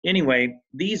 Anyway,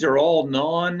 these are all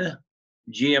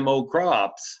non-GMO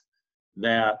crops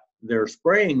that they're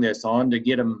spraying this on to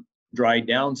get them dried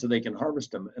down so they can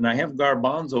harvest them. And I have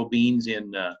garbanzo beans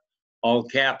in all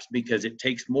caps because it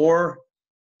takes more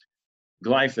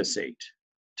glyphosate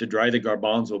to dry the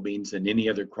garbanzo beans than any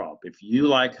other crop. If you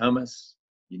like hummus,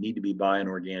 you need to be buying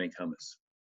organic hummus.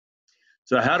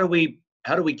 So how do we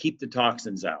keep the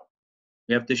toxins out?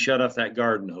 You have to shut off that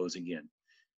garden hose again.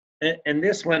 And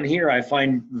this one here I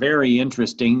find very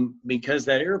interesting because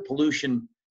that air pollution,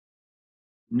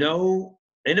 no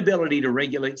inability to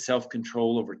regulate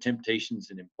self-control over temptations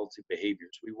and impulsive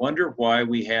behaviors. We wonder why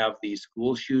we have these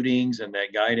school shootings and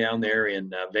that guy down there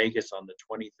in Vegas on the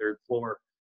 23rd floor.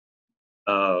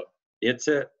 We're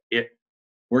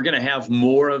going to have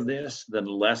more of this than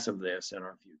less of this in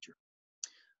our future.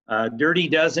 Dirty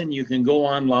Dozen, you can go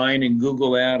online and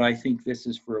Google that. I think this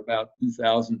is for about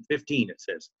 2015, it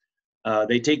says.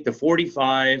 They take the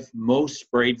 45 most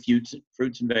sprayed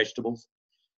fruits and vegetables,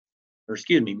 or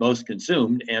excuse me, most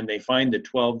consumed, and they find the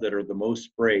 12 that are the most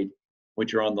sprayed,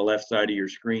 which are on the left side of your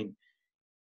screen.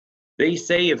 They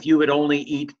say if you would only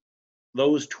eat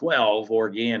those 12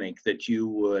 organic, that you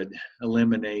would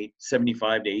eliminate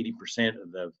 75 to 80%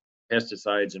 of the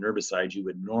pesticides and herbicides you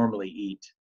would normally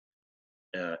eat,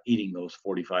 eating those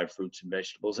 45 fruits and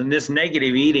vegetables. And this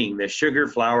negative eating, the sugar,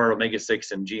 flour,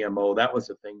 omega-6, and GMO, that was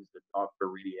the things that doctor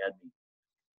really had me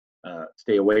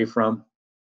stay away from.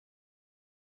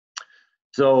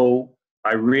 So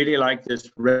I really like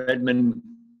this Redmond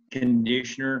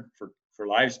conditioner for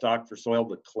livestock, for soil,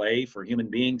 the clay for human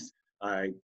beings.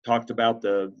 I talked about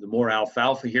the more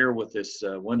alfalfa here with this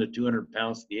 1 to 200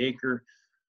 pounds to the acre,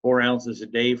 4 ounces a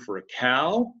day for a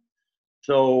cow.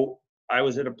 So I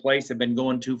was at a place I've been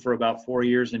going to for about 4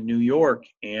 years in New York,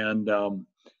 and I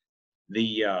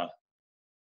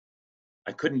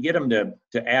couldn't get them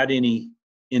to add any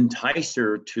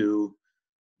enticer to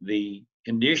the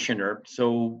conditioner.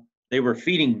 So they were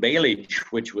feeding baleage,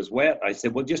 which was wet. I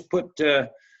said, well, just put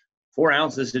 4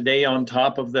 ounces a day on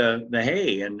top of the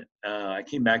hay. And I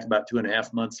came back about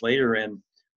 2.5 months later, and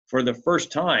for the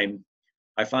first time,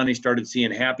 I finally started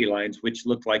seeing happy lines, which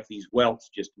looked like these welts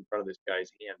just in front of this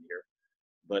guy's hand here.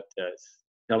 But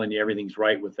telling you everything's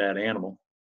right with that animal.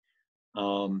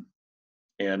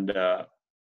 And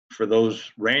for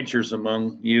those ranchers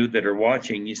among you that are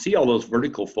watching, you see all those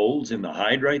vertical folds in the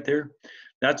hide right there?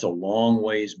 That's a long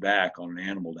ways back on an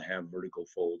animal to have vertical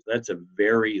folds. That's a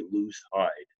very loose hide.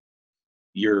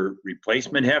 Your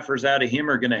replacement heifers out of him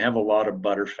are going to have a lot of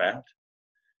butter fat.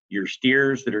 Your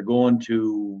steers that are going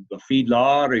to the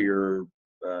feedlot or your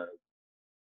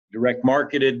direct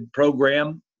marketed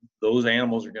program, those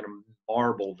animals are going to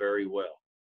marble very well.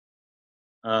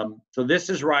 So this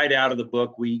is right out of the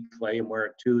book, We Eat Clay and Wear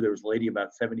It Too. There was a lady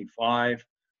about 75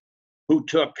 who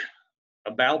took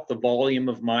about the volume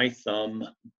of my thumb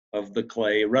of the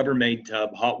clay, a Rubbermaid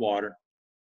tub, hot water,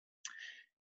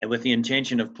 and with the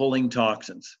intention of pulling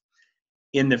toxins.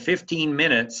 In the 15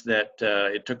 minutes that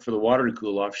it took for the water to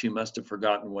cool off, she must have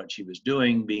forgotten what she was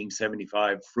doing. Being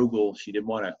 75, frugal, she didn't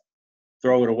want to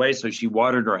throw it away, so she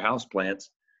watered her house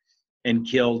plants and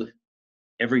killed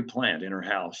every plant in her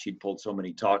house. She'd pulled so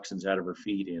many toxins out of her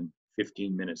feet in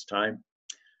 15 minutes time.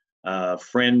 A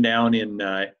friend down in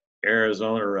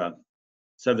Arizona or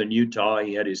southern Utah,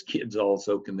 he had his kids all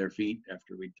soaking their feet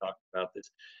after we talked about this.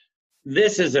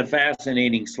 This is a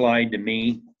fascinating slide to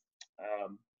me.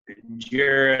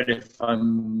 Jared, if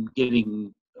I'm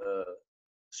getting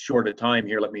short of time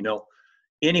here, let me know.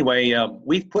 Anyway,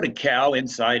 we've put a cow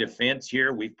inside a fence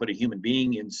here. We've put a human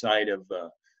being inside of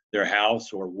their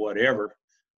house or whatever.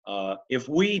 If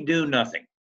we do nothing,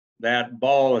 that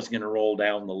ball is going to roll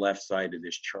down the left side of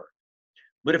this chart.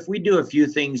 But if we do a few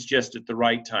things just at the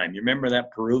right time, you remember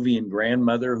that Peruvian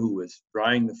grandmother who was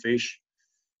drying the fish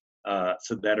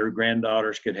so that her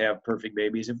granddaughters could have perfect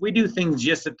babies? If we do things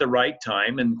just at the right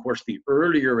time, and of course the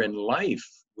earlier in life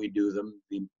we do them,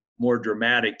 the more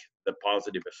dramatic the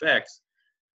positive effects.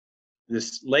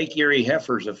 This Lake Erie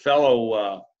heifer's a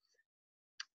fellow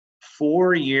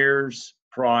 4 years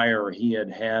prior, he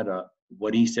had had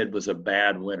what he said was a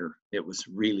bad winter. It was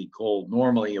really cold.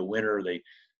 Normally a winter, they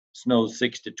snow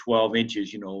 6 to 12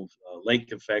 inches,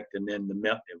 lake effect, and then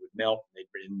it would melt, they'd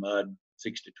be in mud,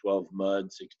 6 to 12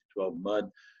 mud, 6 to 12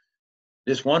 mud.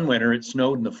 This one winter, it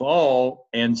snowed in the fall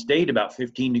and stayed about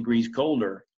 15 degrees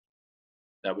colder.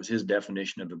 That was his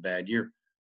definition of a bad year.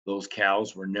 Those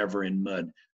cows were never in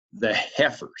mud. The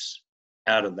heifers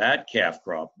out of that calf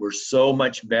crop were so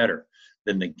much better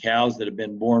than the cows that have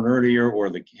been born earlier or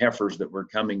the heifers that were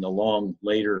coming along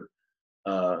later,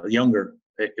 younger.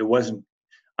 It wasn't,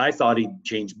 I thought he'd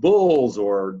change bulls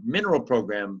or mineral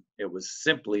program. It was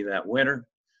simply that winter.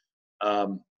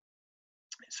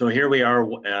 So here we are,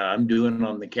 I'm doing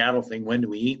on the cattle thing. When do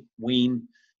we eat, wean?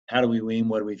 How do we wean?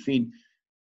 What do we feed?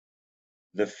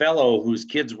 The fellow whose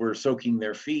kids were soaking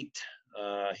their feet,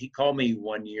 he called me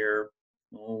one year,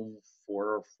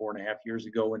 4.5 years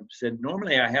ago, and said,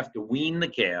 normally I have to wean the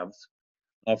calves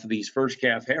off of these first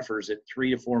calf heifers at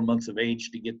 3 to 4 months of age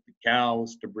to get the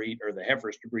cows to breed, or the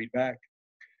heifers to breed back.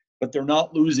 But they're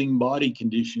not losing body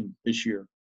condition this year.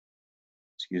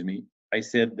 Excuse me. I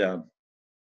said,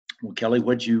 well, Kelly,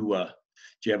 did you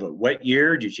have a wet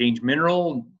year? Did you change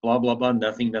mineral? Blah, blah, blah,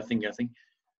 nothing.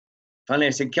 Finally,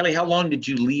 I said, Kelly, how long did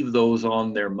you leave those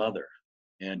on their mother?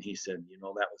 And he said,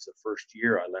 that was the first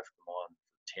year I left them on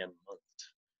for 10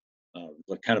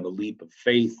 months. Kind of a leap of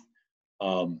faith.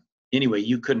 Anyway,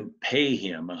 you couldn't pay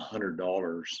him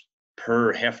 $100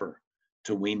 per heifer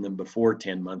to wean them before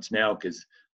 10 months now, because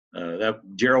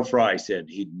Gerald Fry said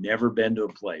he'd never been to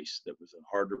a place that was a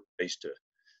harder place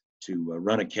to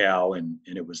run a cow, and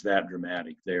it was that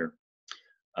dramatic there.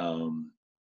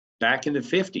 Back in the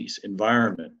 50s,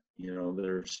 environment,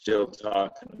 they're still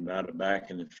talking about it back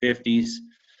in the 50s.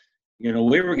 We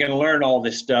were going to learn all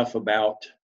this stuff about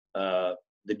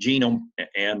the genome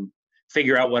and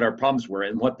figure out what our problems were.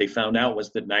 And what they found out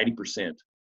was that 90%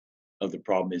 of the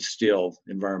problem is still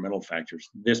environmental factors.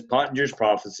 This Pottinger's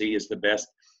Prophecy is the best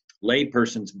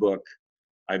layperson's book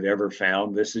I've ever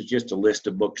found. This is just a list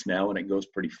of books now, and it goes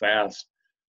pretty fast.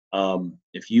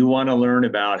 If you want to learn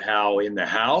about how in the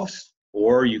house,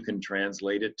 or you can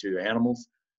translate it to animals,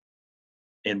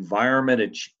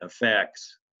 environment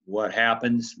affects what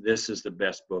happens. This is the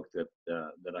best book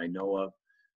that I know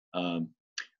of.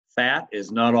 Fat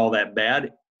is not all that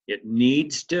bad. It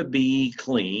needs to be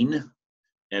clean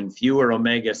and fewer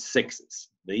omega-6s.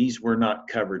 These were not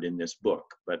covered in this book,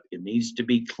 but it needs to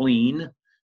be clean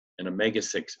and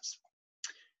omega-6s.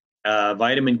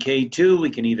 Vitamin K2, we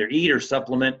can either eat or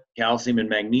supplement calcium and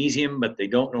magnesium, but they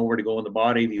don't know where to go in the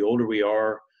body. The older we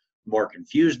are, the more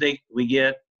confused we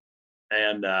get.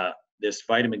 And this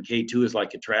vitamin K2 is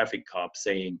like a traffic cop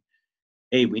saying,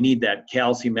 hey, we need that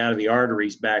calcium out of the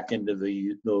arteries back into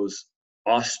those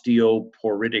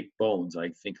osteoporotic bones. I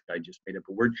think I just made up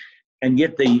a word. And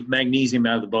get the magnesium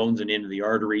out of the bones and into the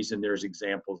arteries. And there's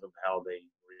examples of how they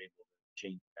were able to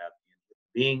change that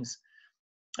in beings.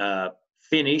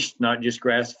 Finished, not just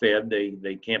grass-fed.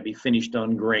 They can't be finished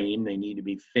on grain. They need to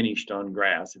be finished on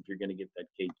grass if you're going to get that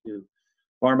K2.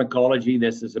 Pharmacology,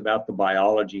 this is about the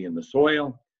biology in the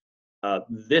soil.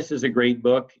 This is a great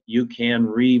book. You can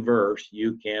reverse,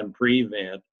 you can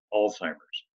prevent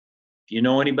Alzheimer's. If you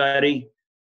know anybody,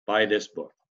 buy this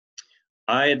book.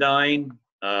 Iodine,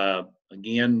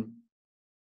 again,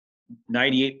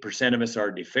 98% of us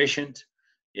are deficient.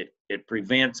 It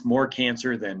prevents more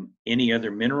cancer than any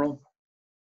other mineral.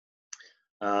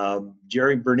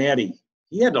 Jerry Bernetti,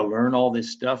 he had to learn all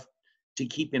this stuff to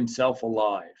keep himself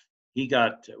alive. He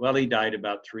died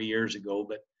about 3 years ago,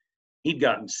 but he'd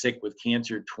gotten sick with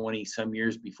cancer 20 some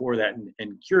years before that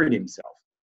and cured himself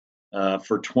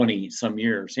for 20 some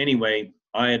years. Anyway,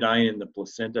 iodine in the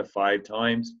placenta 5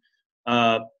 times.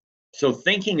 So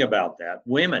thinking about that,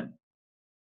 women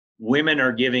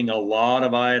are giving a lot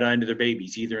of iodine to their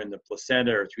babies, either in the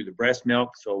placenta or through the breast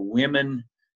milk. So women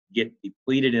get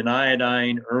depleted in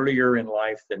iodine earlier in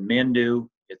life than men do.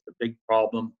 It's a big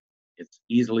problem. It's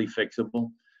easily fixable.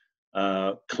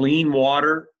 Clean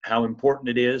water, how important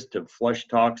it is to flush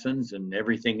toxins and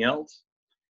everything else.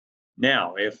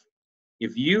 Now, if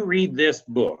you read this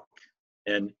book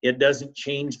and it doesn't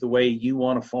change the way you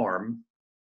want to farm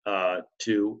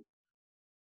to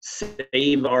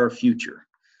save our future,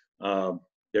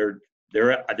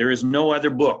 there is no other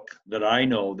book that I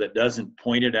know that doesn't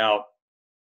point it out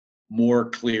more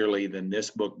clearly than this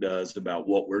book does about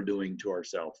what we're doing to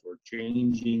ourselves. We're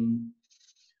changing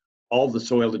all the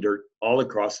soil, the dirt, all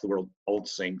across the world, all at the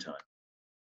same time.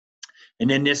 And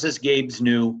then this is Gabe's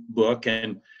new book,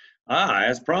 and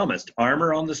as promised,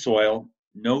 Armor on the Soil,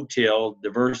 No-Till,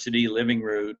 Diversity, Living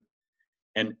Root,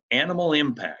 and Animal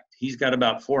Impact. He's got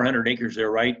about 400 acres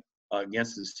there, right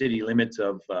against the city limits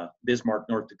of Bismarck,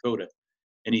 North Dakota.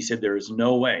 And he said, there is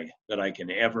no way that I can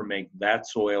ever make that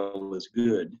soil as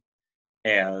good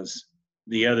as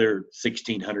the other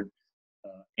 1,600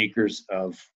 acres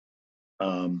of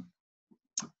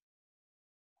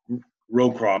row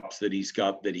crops that he's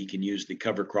got that he can use the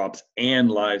cover crops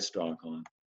and livestock on.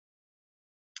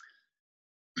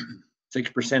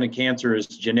 6% of cancer is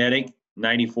genetic,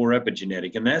 94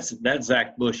 epigenetic, and that's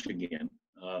Zach Bush again.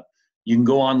 You can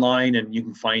go online and you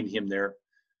can find him there.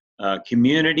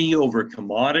 Community over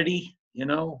commodity, I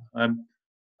don't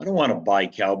want to buy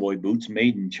cowboy boots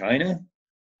made in China.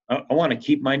 I want to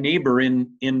keep my neighbor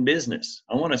in business.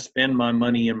 I want to spend my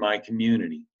money in my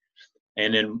community.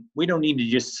 And then we don't need to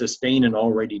just sustain an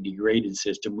already degraded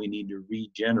system. We need to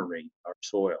regenerate our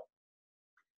soil.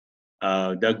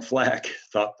 Doug Flack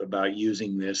thought about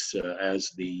using this as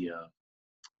the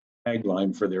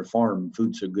tagline for their farm,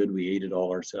 food so good we ate it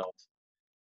all ourselves.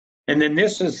 And then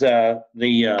this is the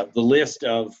list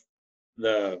of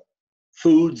the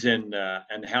foods and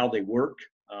how they work.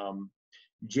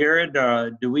 Jared, I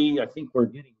think we're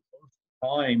getting close to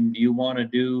time. Do you want to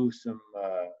do some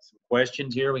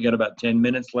questions here? We got about 10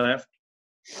 minutes left.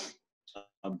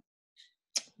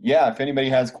 Yeah, if anybody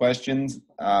has questions,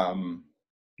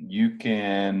 you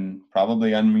can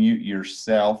probably unmute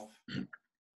yourself.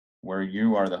 Where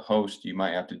you are the host, you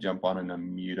might have to jump on and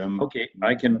unmute them. Okay,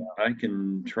 I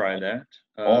can try that.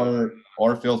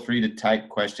 Or feel free to type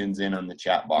questions in on the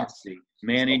chat box. Let's see.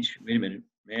 Wait a minute.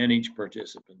 Manage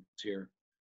participants here.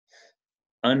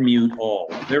 Unmute all.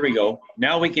 There we go.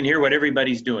 Now we can hear what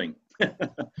everybody's doing.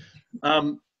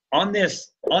 On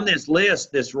this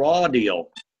list, this raw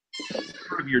deal,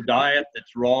 of your diet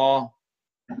that's raw,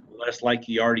 the less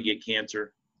likely you are to get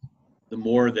cancer. The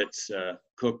more that's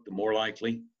cooked, the more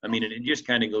likely. I mean, it just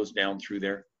kind of goes down through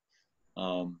there.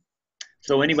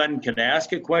 So anybody can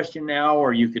ask a question now,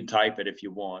 or you could type it if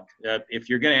you want. If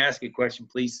you're going to ask a question,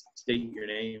 please state your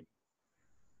name.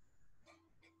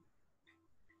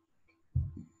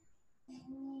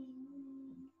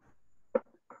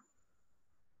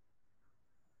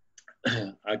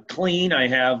 Clean I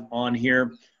have on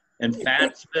here, and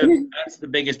that's the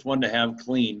biggest one to have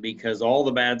clean, because all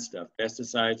the bad stuff,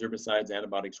 pesticides, herbicides,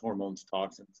 antibiotics, hormones,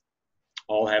 toxins,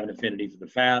 all have an affinity for the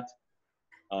fat.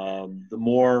 The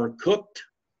more cooked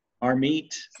our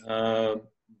meat, the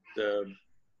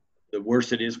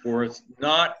worse it is for us.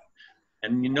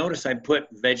 And you notice I put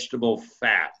vegetable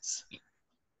fats.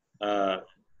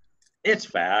 It's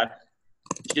fat,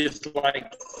 just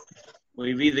like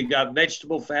we've either got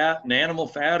vegetable fat and animal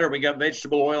fat, or we got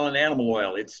vegetable oil and animal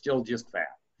oil. It's still just fat.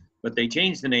 But they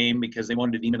changed the name because they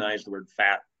wanted to demonize the word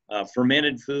fat.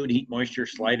 Fermented food, heat, moisture,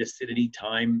 slight acidity,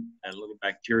 time, and a little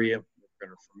bacteria are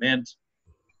going to ferment.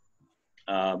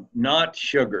 Not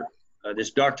sugar.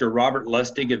 This Dr. Robert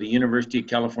Lustig of the University of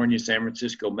California, San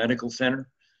Francisco Medical Center.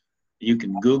 You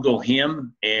can Google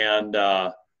him, and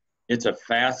it's a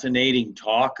fascinating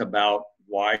talk about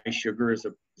why sugar is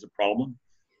a problem.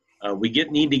 We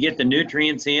need to get the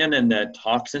nutrients in and the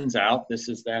toxins out. This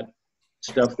is that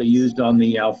stuff they used on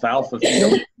the alfalfa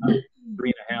field,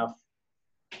 3.5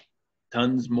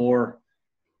 tons more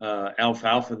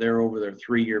alfalfa there over their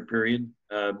 3-year period.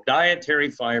 Dietary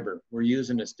fiber. We're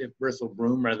using a stiff bristle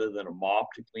broom rather than a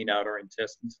mop to clean out our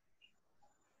intestines.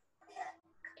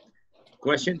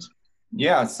 Questions?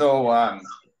 Yeah, so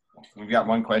we've got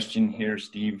one question here,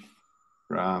 Steve,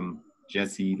 from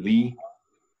Jesse Lee.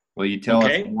 Will you tell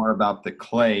us more about the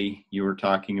clay you were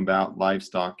talking about,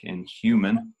 livestock and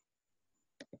human?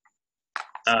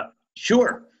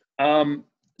 Sure.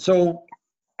 So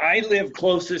I live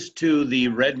closest to the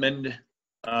Redmond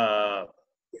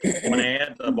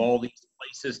plant of all these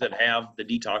places that have the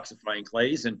detoxifying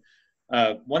clays. And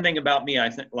one thing about me,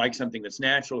 I like something that's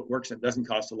natural, it works, and it doesn't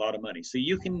cost a lot of money. So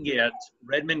you can get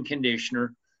Redmond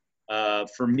conditioner.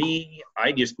 For me,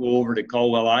 I just go over to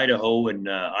Caldwell, Idaho, and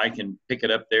I can pick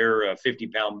it up there, a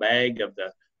 50-pound bag of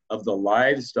the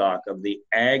livestock, of the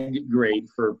ag grade,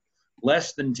 for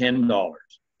less than $10.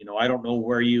 You know, I don't know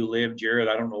where you live, Jared.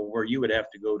 I don't know where you would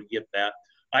have to go to get that.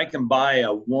 I can buy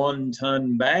a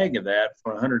 1-ton bag of that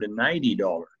for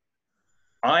 $190.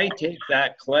 I take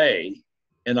that clay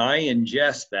and I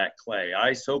ingest that clay.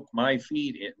 I soak my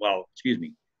feet in, well, excuse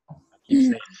me, I keep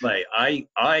saying clay. I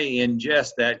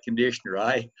ingest that conditioner.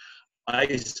 I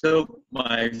soak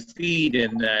my feet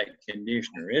in that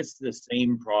conditioner. It's the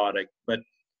same product, but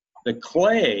the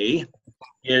clay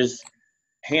is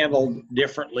handled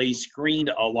differently,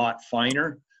 screened a lot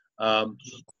finer.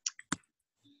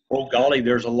 Oh golly,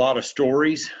 there's a lot of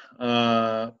stories,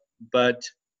 but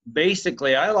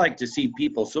basically I like to see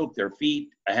people soak their feet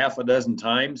a half a dozen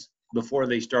times before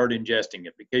they start ingesting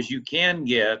it, because you can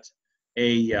get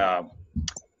a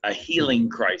healing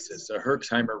crisis, a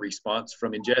Herxheimer response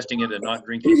from ingesting it and not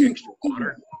drinking extra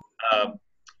water.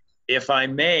 If I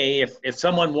may, if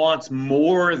someone wants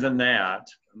more than that,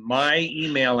 my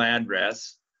email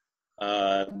address,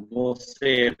 we'll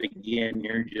say it again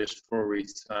here just before we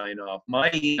sign off.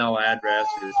 My email address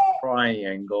is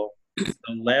triangle, the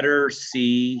letter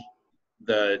C,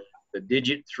 the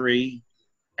digit 3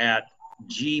 at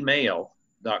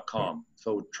gmail.com.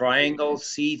 So triangle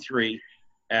C3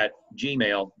 at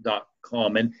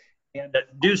gmail.com. And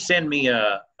do send me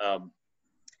an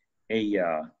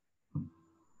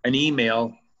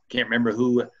email. Can't remember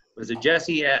who was it.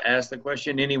 Jesse asked the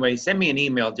question. Anyway, send me an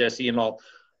email, Jesse, and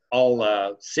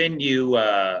I'll send you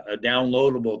a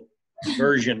downloadable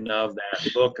version of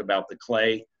that book about the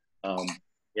clay.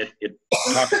 It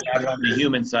talks about it on the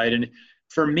human side, and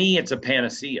for me, it's a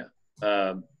panacea.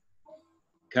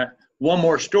 One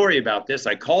more story about this.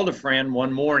 I called a friend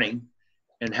one morning,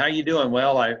 and how you doing?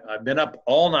 Well, I've been up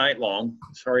all night long.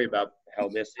 Sorry about how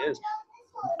this is.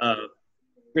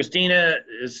 Christina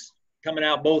is coming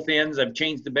out both ends. I've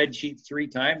changed the bed sheets 3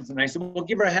 times. And I said, well,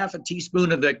 give her half a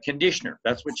teaspoon of the conditioner.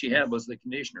 That's what she had, was the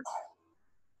conditioner.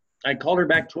 I called her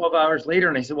back 12 hours later,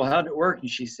 and I said, well, how'd it work? And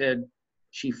she said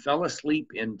she fell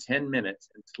asleep in 10 minutes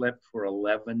and slept for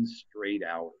 11 straight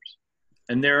hours.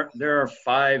 And there are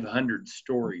 500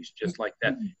 stories just like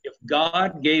that. If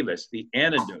God gave us the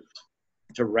antidote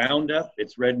to Roundup,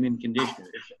 it's Redmond conditioner.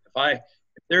 If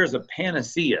there's a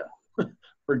panacea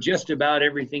for just about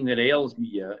everything that ails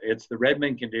me, it's the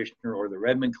Redmond conditioner or the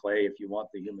Redmond clay if you want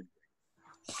the human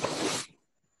grade.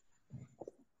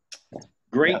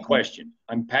 Great question.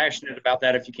 I'm passionate about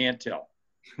that if you can't tell.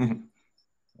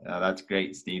 That's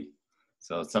great, Steve.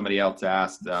 So somebody else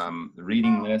asked the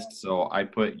reading list. So I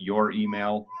put your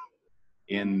email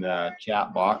in the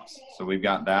chat box. So we've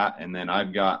got that. And then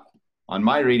I've got, on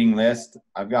my reading list,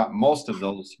 I've got most of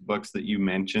those books that you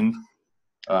mentioned.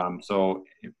 So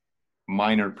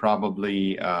mine are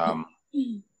probably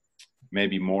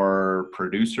maybe more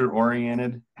producer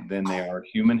oriented than they are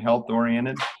human health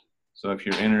oriented. So if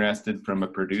you're interested from a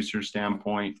producer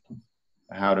standpoint,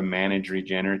 how to manage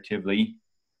regeneratively,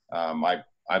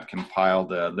 I've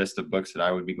compiled a list of books that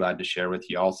I would be glad to share with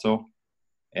you also.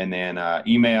 And then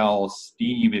email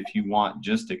Steve if you want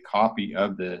just a copy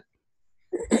of the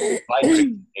slide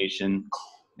presentation.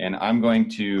 And I'm going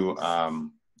to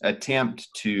attempt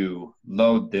to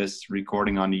load this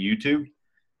recording onto YouTube,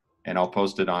 and I'll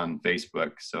post it on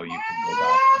Facebook so you can go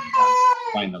back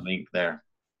and find the link there.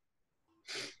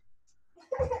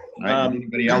 All right, does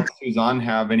anybody else who's on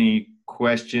have any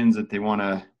questions that they want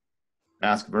to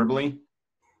ask verbally?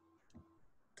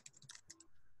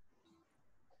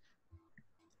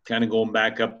 Kind of going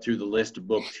back up through the list of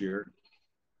books here.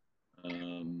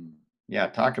 Yeah,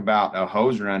 talk about a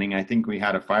hose running. I think we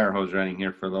had a fire hose running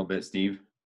here for a little bit, Steve.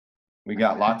 We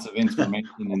got lots of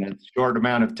information in a short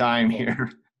amount of time here.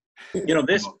 You know,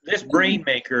 this brain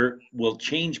maker will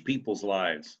change people's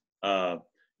lives.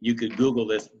 You could Google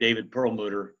this David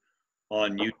Perlmutter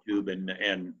on YouTube,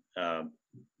 and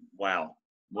wow,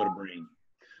 what a brain.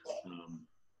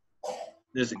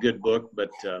 This is a good book,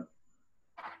 but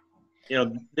you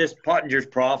know, this Pottinger's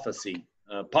Prophecy,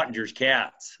 Pottinger's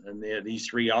Cats, and these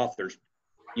three authors,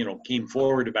 you know, came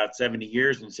forward about 70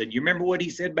 years and said, you remember what he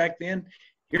said back then?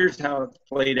 Here's how it's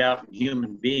played out in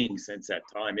human beings since that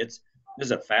time. This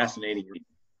is a fascinating read.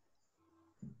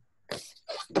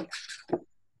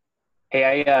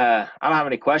 Hey, I don't have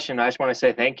any question. I just want to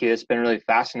say thank you. It's been really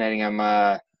fascinating. I'm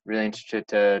really interested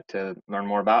to learn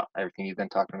more about everything you've been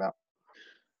talking about.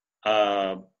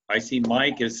 I see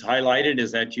Mike is highlighted.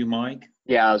 Is that you, Mike?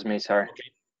 Yeah, that was me. Sorry.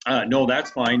 Okay. No,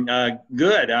 that's fine.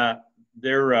 Good.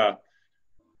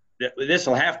 This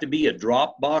will have to be a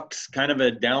Dropbox kind of a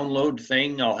download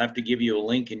thing. I'll have to give you a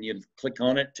link and you click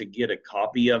on it to get a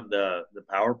copy of the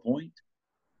PowerPoint.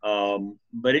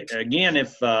 But again,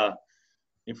 if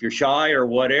you're shy or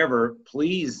whatever,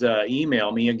 please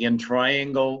email me again.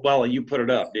 Triangle. Well, you put it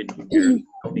up, didn't you? You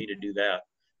don't need to do that.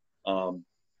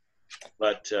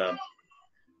 But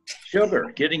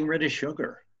sugar, getting rid of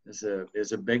sugar is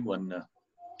a big one.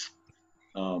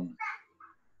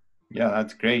 Yeah,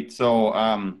 that's great. So,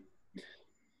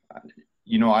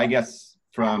 you know, I guess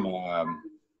from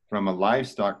a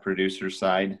livestock producer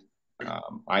side,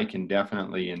 I can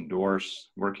definitely endorse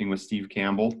working with Steve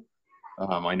Campbell.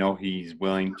 I know he's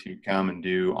willing to come and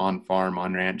do on-farm,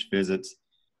 on-ranch visits,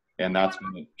 and that's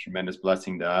been a tremendous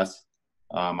blessing to us.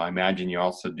 I imagine you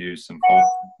also do some phone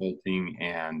consulting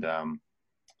and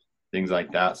things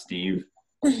like that, Steve.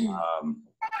 I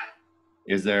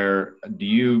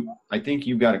think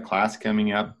you've got a class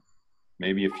coming up,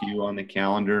 maybe a few on the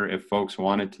calendar. If folks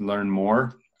wanted to learn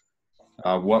more,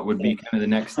 what would be kind of the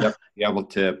next step to be able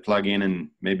to plug in and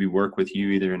maybe work with you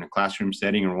either in a classroom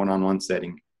setting or one-on-one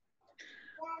setting?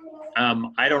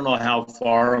 I don't know how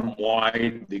far and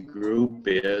wide the group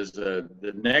is.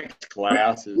 The next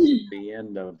class is at the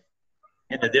end of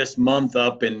this month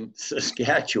up in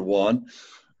Saskatchewan.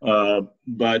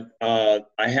 But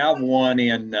I have one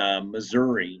in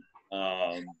Missouri,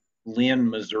 Lynn,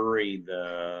 Missouri,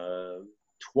 the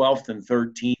 12th and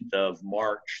 13th of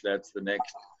March. That's the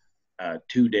next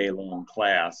 2-day-long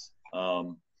class.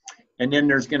 And then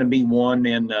there's going to be one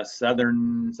in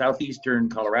southeastern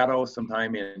Colorado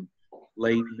sometime in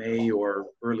late May or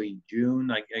early June.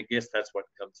 I guess that's what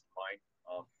comes to mind.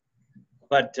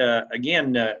 But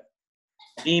again,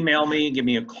 email me, give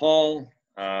me a call.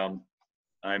 I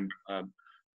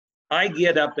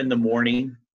get up in the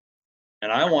morning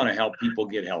and I want to help people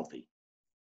get healthy.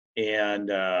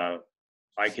 And I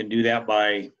can do that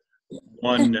by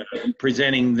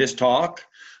presenting this talk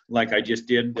like I just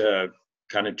did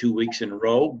kind of 2 weeks in a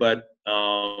row, but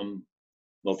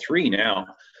well, 3 now.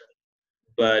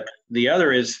 But the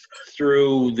other is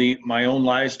through my own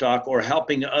livestock or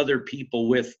helping other people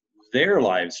with their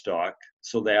livestock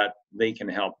so that they can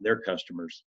help their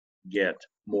customers get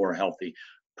more healthy.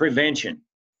 Prevention,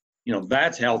 you know,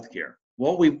 that's healthcare.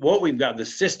 What we've got, the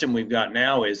system we've got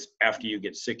now is after you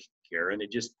get sick care, and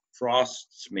it just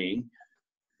frosts me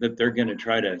that they're going to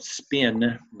try to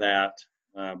spin that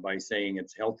by saying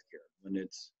it's healthcare when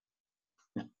it's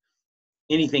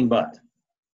anything but.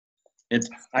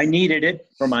 I needed it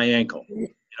for my ankle. You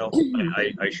know,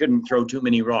 I shouldn't throw too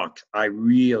many rocks. I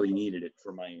really needed it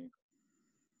for my ankle.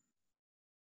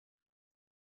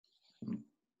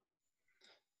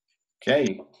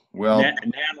 Okay, well,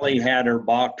 Natalie had her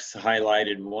box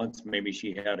highlighted once. Maybe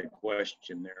she had a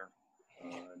question there.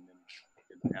 And then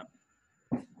it didn't happen.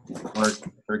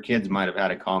 her kids might have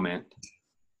had a comment.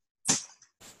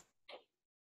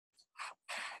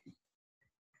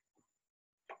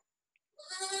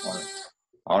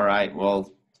 All right.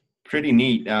 Well, pretty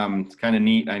neat. It's kind of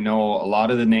neat. I know a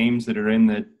lot of the names that are in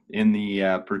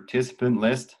the participant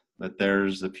list, but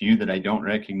there's a few that I don't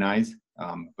recognize.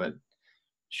 But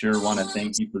sure want to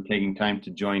thank you for taking time to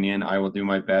join in. I will do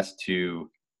my best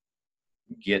to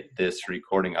get this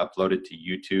recording uploaded to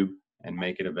YouTube and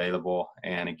make it available.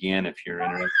 And again, if you're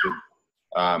interested,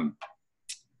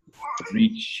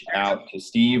 reach out to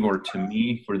Steve or to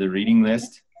me for the reading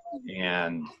list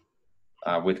and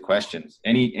with questions.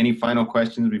 Any final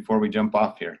questions before we jump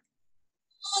off here?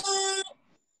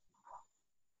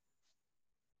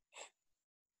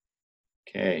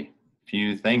 Okay,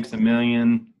 few thanks a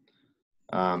million.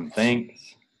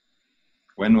 Thanks.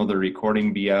 When will the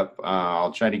recording be up?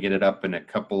 I'll try to get it up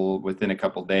within a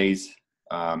couple days,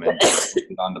 and put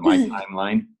it onto my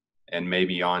timeline and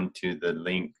maybe onto the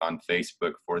link on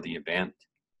Facebook for the event.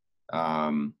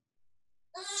 I'm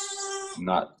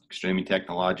not extremely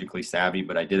technologically savvy,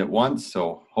 but I did it once,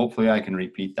 so hopefully I can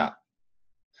repeat that.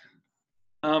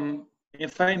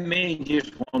 If I may,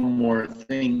 just one more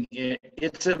thing.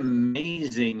 It's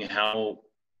amazing how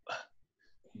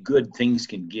good things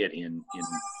can get in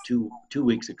 2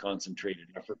 weeks of concentrated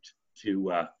effort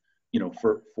to,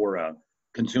 for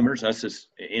consumers, us as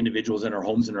individuals in our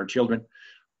homes and our children,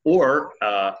 or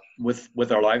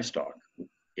with our livestock.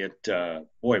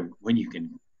 Boy, when you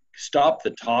can stop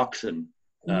the toxin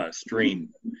stream,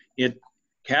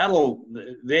 cattle,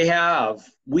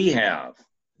 we have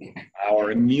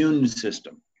our immune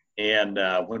system. And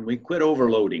when we quit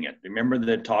overloading it, remember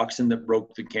the toxin that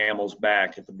broke the camel's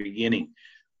back at the beginning?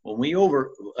 When we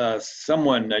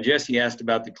Jesse asked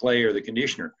about the clay or the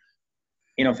conditioner.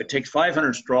 If it takes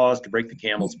 500 straws to break the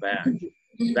camel's back,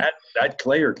 that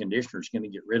clay or conditioner is going to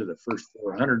get rid of the first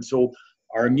 400. So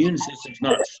our immune system's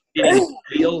not spinning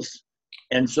wheels.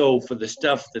 And so for the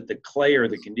stuff that the clay or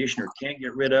the conditioner can't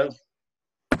get rid of,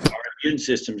 our immune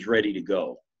system's ready to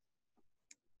go.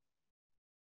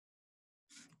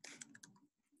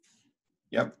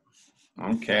 Yep.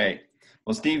 Okay.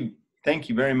 Well, Steve, thank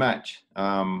you very much.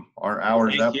 Our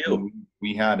hour's up.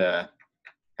 We had a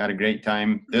great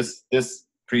time. This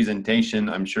presentation,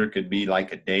 I'm sure, could be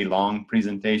like a day-long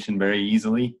presentation very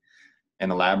easily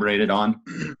and elaborated on.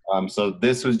 So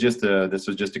this was just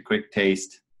a quick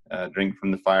taste, drink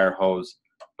from the fire hose.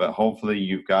 But hopefully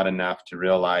you've got enough to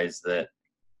realize that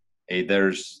there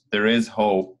is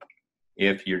hope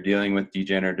if you're dealing with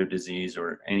degenerative disease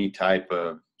or any type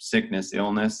of sickness,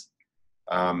 illness,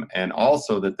 and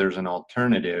also that there's an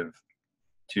alternative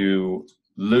to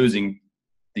losing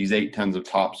these 8 tons of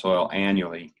topsoil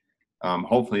annually.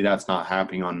 Hopefully that's not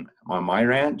happening on my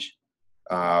ranch,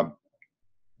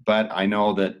 but I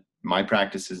know that my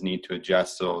practices need to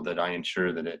adjust so that I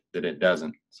ensure that it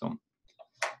doesn't. So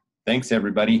thanks,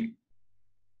 everybody.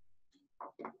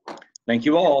 Thank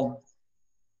you all.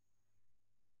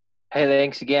 Hey,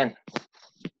 thanks again.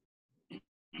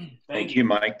 Thank you,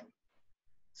 Mike.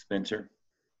 Spencer.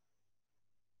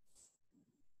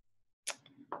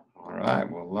 All right,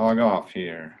 we'll log off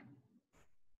here.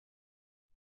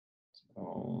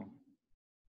 So